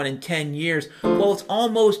have one in 10 years. Well, it's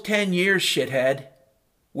almost 10 years, shithead.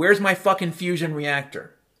 Where's my fucking fusion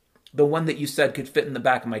reactor? The one that you said could fit in the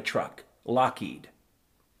back of my truck. Lockheed.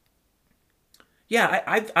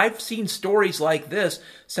 Yeah, I've seen stories like this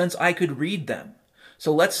since I could read them.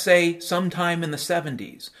 So let's say sometime in the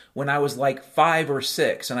 70s, when I was like 5 or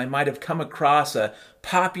 6, and I might have come across a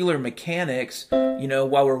Popular Mechanics,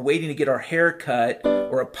 while we're waiting to get our hair cut,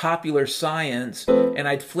 or a Popular Science, and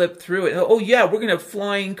I'd flip through it. Oh yeah, we're going to have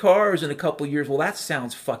flying cars in a couple years. Well, that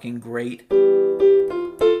sounds fucking great.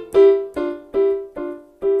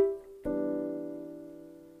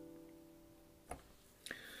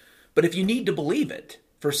 But if you need to believe it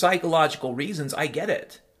for psychological reasons, I get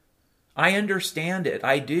it. I understand it.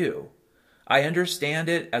 I do. I understand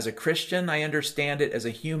it as a Christian. I understand it as a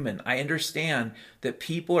human. I understand that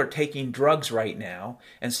people are taking drugs right now,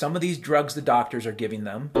 and some of these drugs the doctors are giving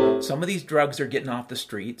them. Some of these drugs are getting off the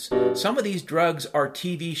streets. Some of these drugs are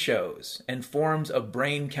TV shows and forms of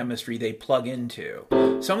brain chemistry they plug into.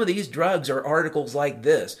 Some of these drugs are articles like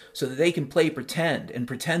this so that they can play pretend and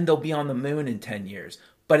pretend they'll be on the moon in 10 years.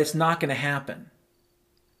 But it's not going to happen.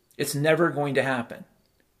 It's never going to happen.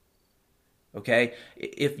 Okay?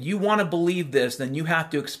 If you want to believe this, then you have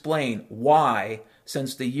to explain why,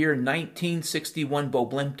 since the year 1961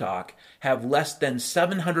 Boblimtok, have less than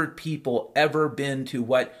 700 people ever been to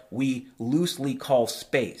what we loosely call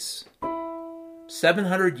space.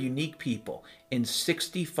 700 unique people in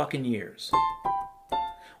 60 fucking years.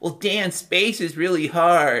 Well, Dan, space is really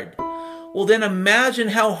hard. Well, then imagine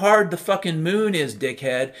how hard the fucking moon is,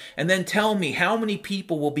 dickhead, and then tell me how many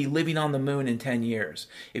people will be living on the moon in 10 years.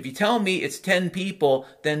 If you tell me it's 10 people,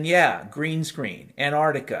 then yeah, green screen,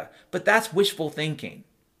 Antarctica. But that's wishful thinking,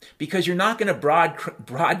 because you're not going to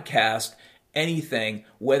broadcast anything,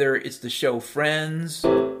 whether it's the show Friends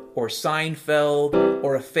or Seinfeld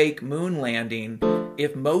or a fake moon landing,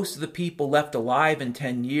 if most of the people left alive in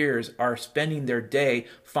 10 years are spending their day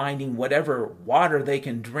finding whatever water they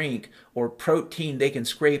can drink or protein they can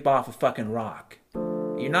scrape off a fucking rock.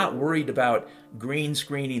 You're not worried about green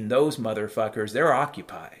screening those motherfuckers. They're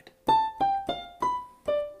occupied.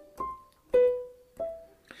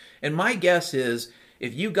 And my guess is,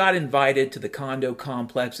 if you got invited to the condo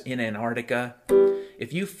complex in Antarctica,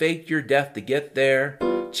 if you faked your death to get there,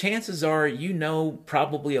 chances are you know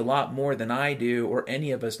probably a lot more than I do or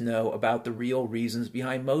any of us know about the real reasons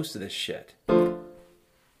behind most of this shit.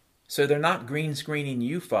 So they're not green screening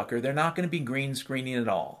you, fucker. They're not going to be green screening at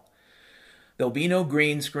all. There'll be no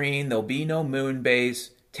green screen. There'll be no moon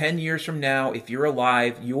base. 10 years from now, if you're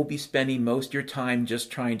alive, you'll be spending most of your time just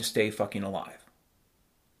trying to stay fucking alive.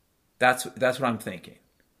 That's what I'm thinking.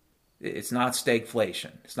 It's not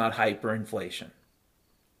stagflation. It's not hyperinflation.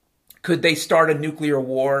 Could they start a nuclear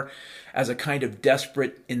war as a kind of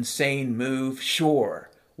desperate, insane move? Sure.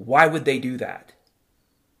 Why would they do that?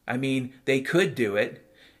 I mean, they could do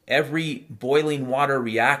it. Every boiling water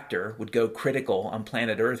reactor would go critical on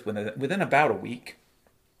planet Earth within about a week.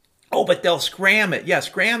 Oh, but they'll scram it. Yeah,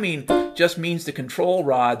 scramming just means the control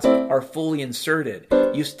rods are fully inserted.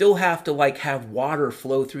 You still have to have water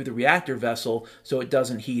flow through the reactor vessel so it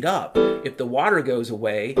doesn't heat up. If the water goes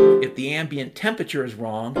away, if the ambient temperature is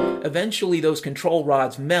wrong, eventually those control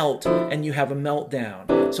rods melt and you have a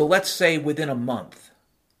meltdown. So let's say within a month.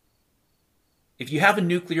 If you have a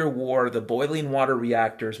nuclear war, the boiling water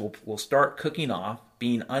reactors will start cooking off,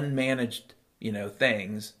 being unmanaged,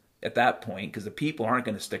 things at that point, because the people aren't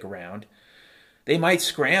going to stick around. They might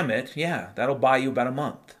scram it. Yeah, that'll buy you about a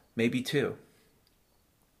month, maybe 2.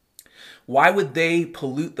 Why would they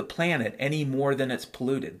pollute the planet any more than it's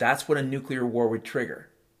polluted? That's what a nuclear war would trigger.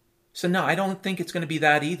 So no, I don't think it's going to be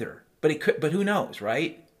that either. But it could. But who knows,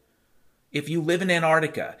 right? If you live in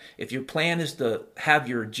Antarctica, if your plan is to have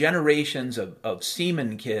your generations of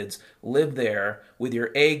seaman kids live there with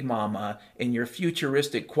your egg mama in your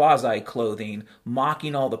futuristic quasi-clothing,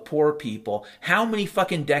 mocking all the poor people, how many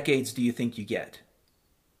fucking decades do you think you get?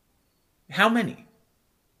 How many?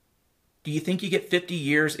 Do you think you get 50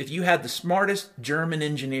 years? If you had the smartest German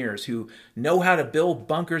engineers who know how to build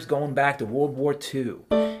bunkers going back to World War II,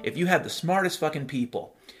 if you had the smartest fucking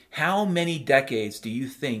people, how many decades do you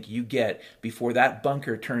think you get before that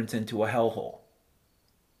bunker turns into a hellhole?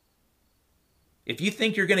 If you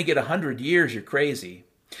think you're going to get 100 years, you're crazy.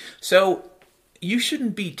 So you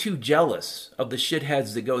shouldn't be too jealous of the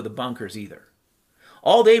shitheads that go to the bunkers either.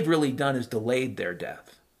 All they've really done is delayed their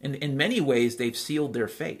death. And in many ways, they've sealed their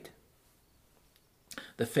fate.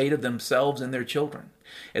 The fate of themselves and their children.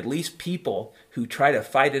 At least people who try to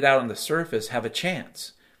fight it out on the surface have a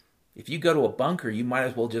chance. If you go to a bunker, you might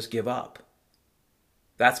as well just give up.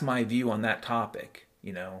 That's my view on that topic,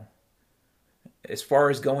 As far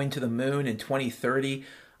as going to the moon in 2030,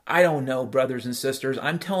 I don't know, brothers and sisters.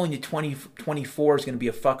 I'm telling you 2024 is going to be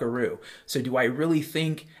a fuckaroo. So do I really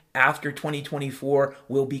think after 2024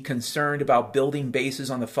 we'll be concerned about building bases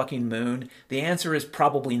on the fucking moon? The answer is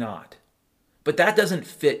probably not. But that doesn't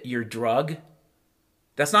fit your drug.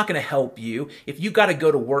 That's not going to help you. If you got to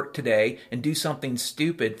go to work today and do something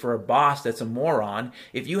stupid for a boss that's a moron,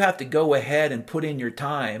 if you have to go ahead and put in your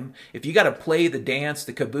time, if you got to play the dance,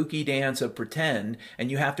 the kabuki dance of pretend,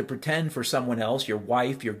 and you have to pretend for someone else, your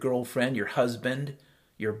wife, your girlfriend, your husband,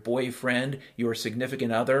 your boyfriend, your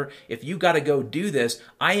significant other, if you got to go do this,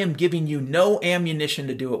 I am giving you no ammunition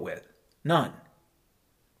to do it with. None.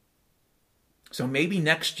 So maybe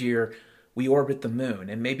next year we orbit the moon,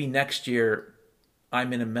 and maybe next year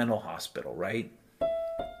I'm in a mental hospital, right?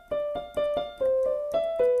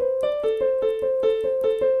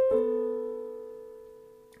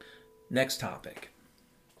 Next topic.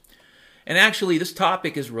 And actually, this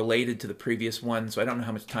topic is related to the previous one, so I don't know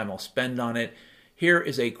how much time I'll spend on it. Here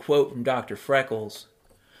is a quote from Dr. Freckles.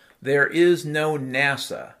 There is no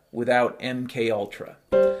NASA without MK Ultra.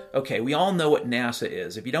 Okay, we all know what NASA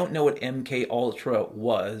is. If you don't know what MK Ultra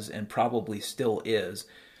was, and probably still is,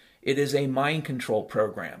 it is a mind control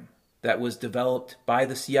program that was developed by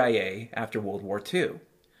the CIA after World War II.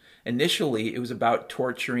 Initially, it was about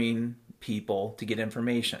torturing people to get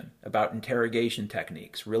information, about interrogation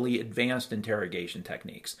techniques, really advanced interrogation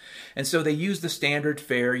techniques. And so they used the standard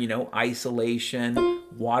fare, isolation,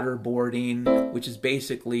 waterboarding, which is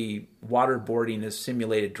basically, waterboarding is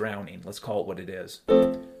simulated drowning. Let's call it what it is.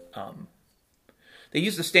 They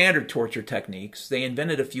used the standard torture techniques. They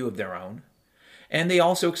invented a few of their own. And they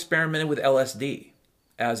also experimented with LSD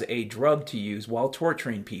as a drug to use while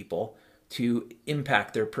torturing people to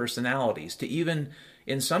impact their personalities, to even,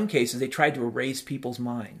 in some cases, they tried to erase people's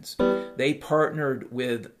minds. They partnered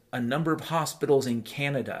with a number of hospitals in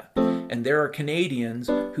Canada, and there are Canadians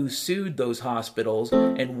who sued those hospitals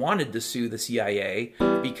and wanted to sue the CIA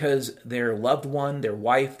because their loved one, their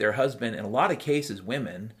wife, their husband, in a lot of cases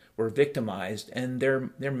women, were victimized and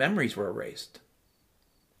their memories were erased.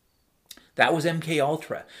 That was MK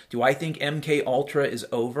Ultra. Do I think MK Ultra is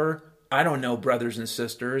over? I don't know, brothers and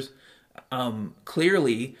sisters.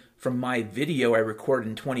 Clearly, from my video I recorded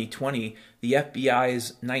in 2020, the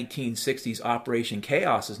FBI's 1960s Operation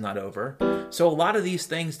Chaos is not over. So a lot of these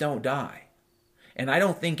things don't die. And I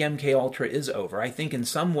don't think MK Ultra is over. I think in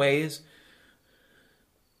some ways,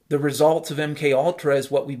 the results of MK Ultra is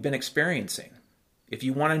what we've been experiencing. If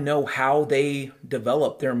you want to know how they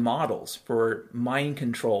develop their models for mind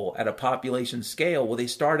control at a population scale, well, they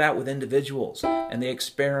start out with individuals and they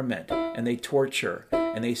experiment and they torture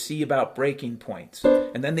and they see about breaking points.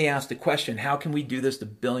 And then they ask the question, how can we do this to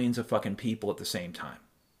billions of fucking people at the same time?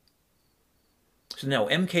 So no,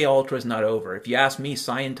 MK Ultra is not over. If you ask me,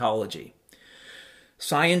 Scientology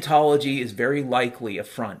is very likely a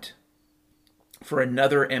front for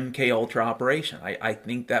another MK Ultra operation. I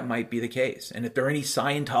think that might be the case. And if there are any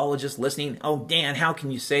Scientologists listening, oh, Dan, how can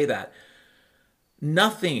you say that?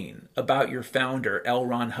 Nothing about your founder, L.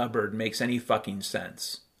 Ron Hubbard, makes any fucking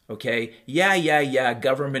sense. Okay? Yeah,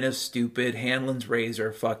 government is stupid, Hanlon's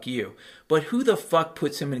razor, fuck you. But who the fuck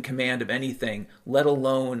puts him in command of anything, let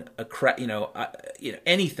alone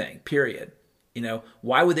anything, period?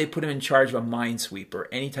 Why would they put him in charge of a minesweeper,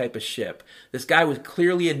 any type of ship? This guy was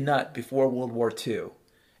clearly a nut before World War II.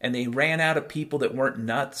 And they ran out of people that weren't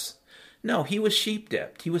nuts. No, he was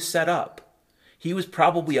sheep-dipped. He was set up. He was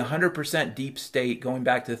probably 100% deep state going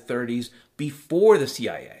back to the 30s before the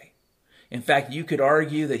CIA. In fact, you could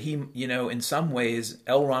argue that he, in some ways,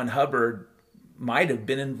 L. Ron Hubbard might have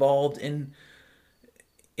been involved in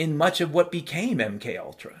much of what became MK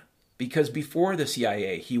Ultra. Because before the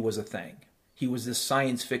CIA, he was a thing. He was this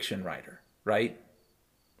science fiction writer, right?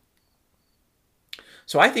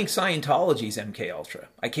 So I think Scientology is MK Ultra.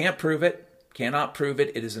 I can't prove it, cannot prove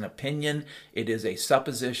it. It is an opinion. It is a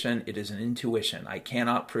supposition. It is an intuition. I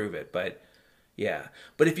cannot prove it, but yeah.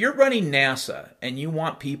 But if you're running NASA and you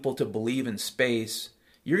want people to believe in space,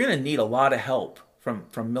 you're going to need a lot of help from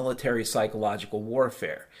military psychological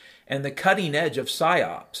warfare. And the cutting edge of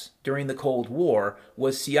PSYOPs during the Cold War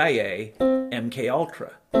was CIA, MK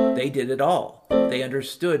Ultra. They did it all. They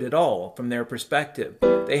understood it all from their perspective.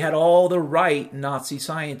 They had all the right Nazi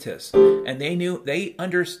scientists. And they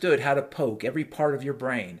understood how to poke every part of your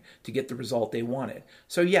brain to get the result they wanted.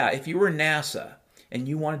 So yeah, if you were NASA and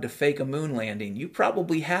you wanted to fake a moon landing, you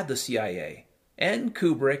probably had the CIA and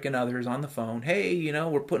Kubrick and others on the phone. Hey,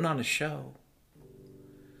 we're putting on a show.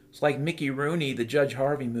 It's like Mickey Rooney, the Judge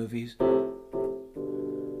Harvey movies.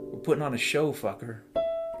 We're putting on a show, fucker.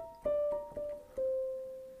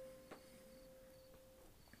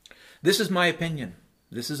 This is my opinion.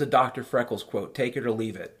 This is a Dr. Freckles quote. Take it or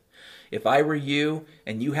leave it. If I were you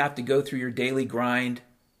and you have to go through your daily grind,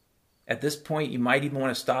 at this point you might even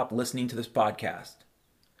want to stop listening to this podcast.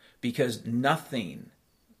 Because nothing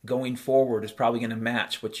going forward is probably going to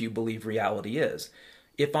match what you believe reality is.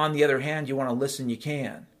 If, on the other hand, you want to listen, you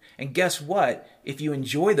can. And guess what? If you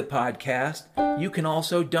enjoy the podcast, you can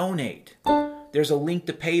also donate. There's a link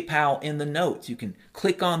to PayPal in the notes. You can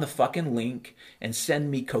click on the fucking link and send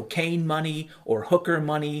me cocaine money or hooker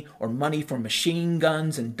money or money for machine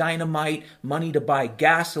guns and dynamite, money to buy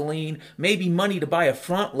gasoline, maybe money to buy a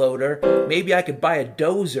front loader. Maybe I could buy a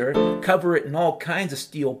dozer, cover it in all kinds of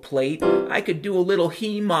steel plate. I could do a little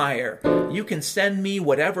Heemeyer. You can send me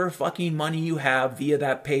whatever fucking money you have via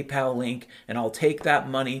that PayPal link, and I'll take that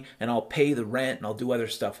money and I'll pay the rent and I'll do other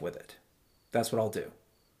stuff with it. That's what I'll do.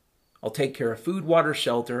 I'll take care of food, water,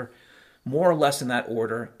 shelter, more or less in that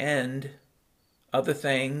order, and other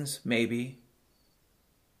things, maybe.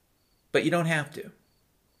 But you don't have to.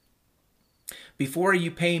 Before you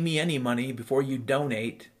pay me any money, before you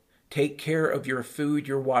donate, take care of your food,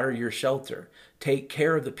 your water, your shelter. Take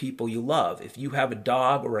care of the people you love. If you have a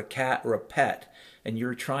dog or a cat or a pet, and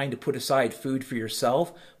you're trying to put aside food for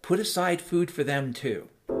yourself, put aside food for them too.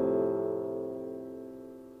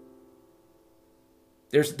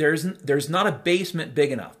 There's not a basement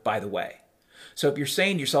big enough, by the way. So if you're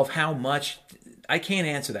saying to yourself, how much? I can't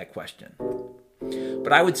answer that question.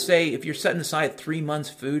 But I would say if you're setting aside 3 months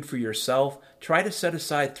food for yourself, try to set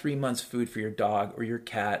aside 3 months food for your dog or your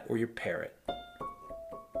cat or your parrot.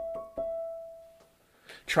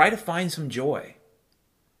 Try to find some joy.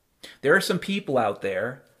 There are some people out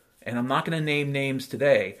there, and I'm not going to name names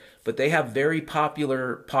today, but they have very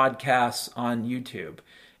popular podcasts on YouTube.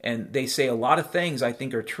 And they say a lot of things I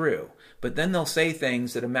think are true. But then they'll say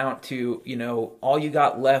things that amount to, all you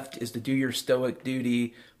got left is to do your stoic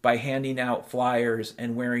duty by handing out flyers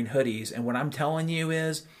and wearing hoodies. And what I'm telling you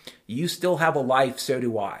is, you still have a life, so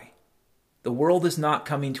do I. The world is not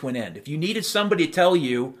coming to an end. If you needed somebody to tell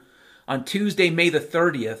you on Tuesday, May the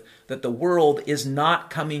 30th, that the world is not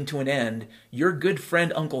coming to an end, your good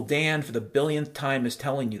friend Uncle Dan for the billionth time is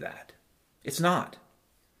telling you that. It's not.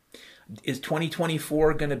 Is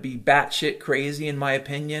 2024 going to be batshit crazy in my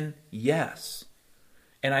opinion? Yes.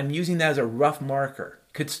 And I'm using that as a rough marker.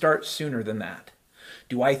 Could start sooner than that.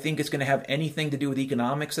 Do I think it's going to have anything to do with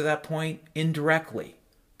economics at that point? Indirectly.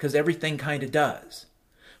 Because everything kind of does.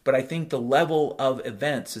 But I think the level of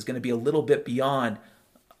events is going to be a little bit beyond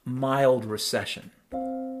mild recession.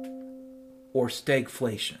 Or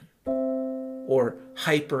stagflation. Or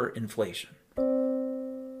hyperinflation.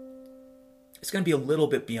 It's going to be a little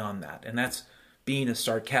bit beyond that, and that's being as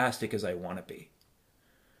sarcastic as I want to be.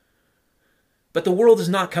 But the world is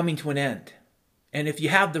not coming to an end. And if you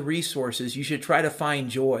have the resources, you should try to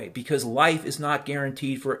find joy, because life is not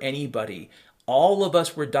guaranteed for anybody. All of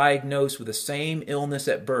us were diagnosed with the same illness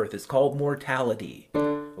at birth. It's called mortality.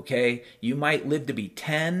 Okay? You might live to be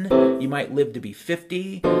 10. You might live to be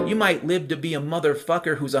 50. You might live to be a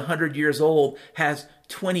motherfucker who's 100 years old, has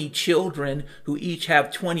 20 children who each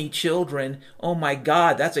have 20 children. Oh my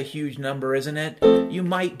God, that's a huge number, isn't it? You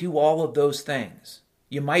might do all of those things.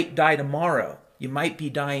 You might die tomorrow. You might be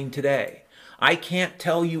dying today. I can't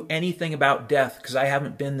tell you anything about death because I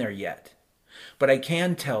haven't been there yet. But I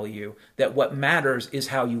can tell you that what matters is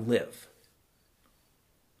how you live.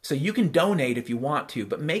 So you can donate if you want to,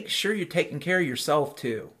 but make sure you're taking care of yourself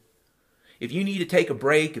too. If you need to take a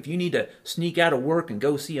break, if you need to sneak out of work and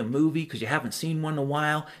go see a movie because you haven't seen one in a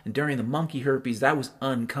while, and during the monkey herpes that was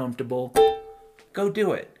uncomfortable, go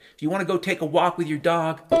do it. If you want to go take a walk with your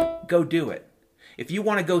dog, go do it. If you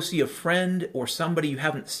want to go see a friend or somebody you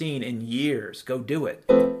haven't seen in years, go do it.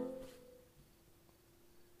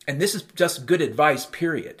 And this is just good advice,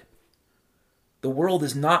 period. The world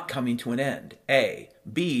is not coming to an end, A.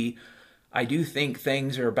 B, I do think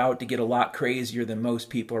things are about to get a lot crazier than most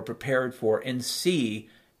people are prepared for. And C,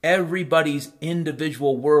 everybody's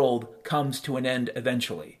individual world comes to an end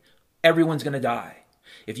eventually. Everyone's going to die.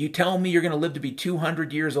 If you tell me you're going to live to be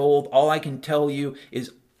 200 years old, all I can tell you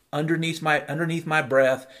is underneath my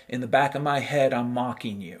breath, in the back of my head, I'm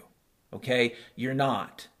mocking you. Okay? You're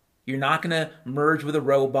not. You're not going to merge with a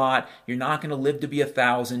robot. You're not going to live to be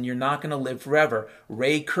 1,000. You're not going to live forever.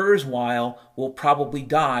 Ray Kurzweil will probably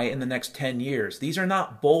die in the next 10 years. These are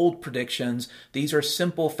not bold predictions. These are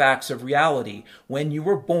simple facts of reality. When you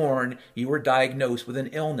were born, you were diagnosed with an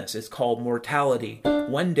illness. It's called mortality.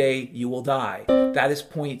 One day, you will die. That is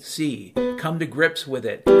point C. Come to grips with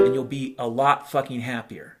it, and you'll be a lot fucking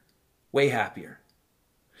happier. Way happier.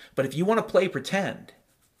 But if you want to play pretend,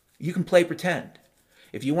 you can play pretend.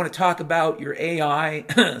 If you want to talk about your AI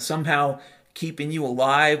somehow keeping you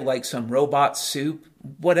alive like some robot soup,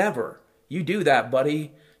 whatever, you do that,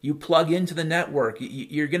 buddy. You plug into the network.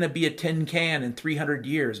 You're going to be a tin can in 300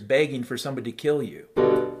 years begging for somebody to kill you.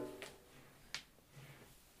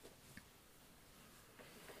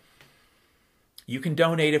 You can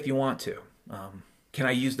donate if you want to. Can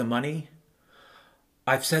I use the money?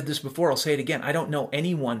 I've said this before, I'll say it again. I don't know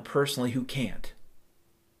anyone personally who can't.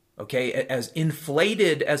 Okay, as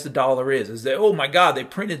inflated as the dollar is that, oh my God, they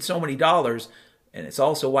printed so many dollars. And it's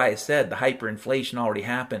also why I said the hyperinflation already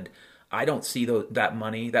happened. I don't see that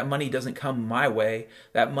money. That money doesn't come my way.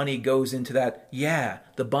 That money goes into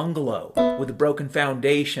the bungalow with a broken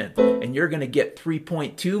foundation. And you're going to get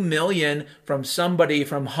 $3.2 million from somebody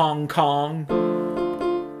from Hong Kong.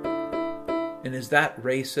 And is that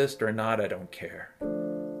racist or not? I don't care.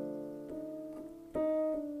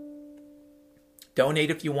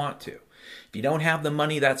 Donate if you want to. If you don't have the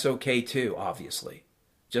money, that's okay too, obviously.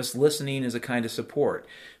 Just listening is a kind of support.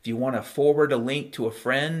 If you want to forward a link to a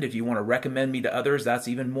friend, if you want to recommend me to others, that's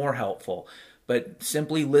even more helpful. But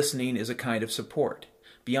simply listening is a kind of support.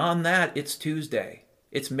 Beyond that, it's Tuesday.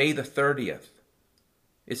 It's May the 30th.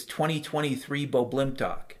 It's 2023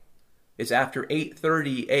 Boblimtok. It's after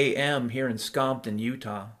 8:30 a.m. here in Scompton,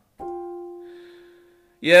 Utah.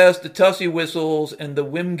 Yes, the tussy whistles and the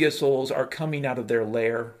whimgistles are coming out of their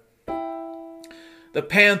lair. The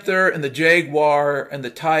panther and the jaguar and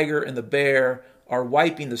the tiger and the bear are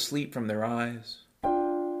wiping the sleep from their eyes.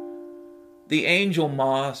 The angel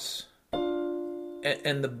moss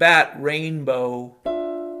and the bat rainbow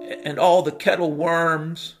and all the kettle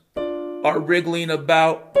worms are wriggling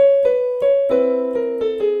about.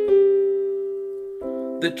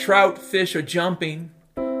 The trout fish are jumping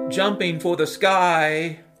for the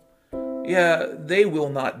sky. Yeah, they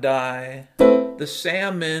will not die. The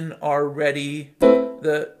salmon are ready.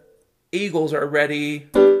 The eagles are ready.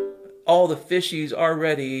 All the fishies are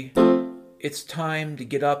ready. It's time to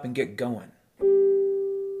get up and get going.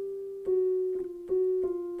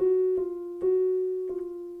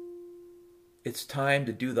 It's time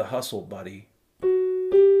to do the hustle, buddy.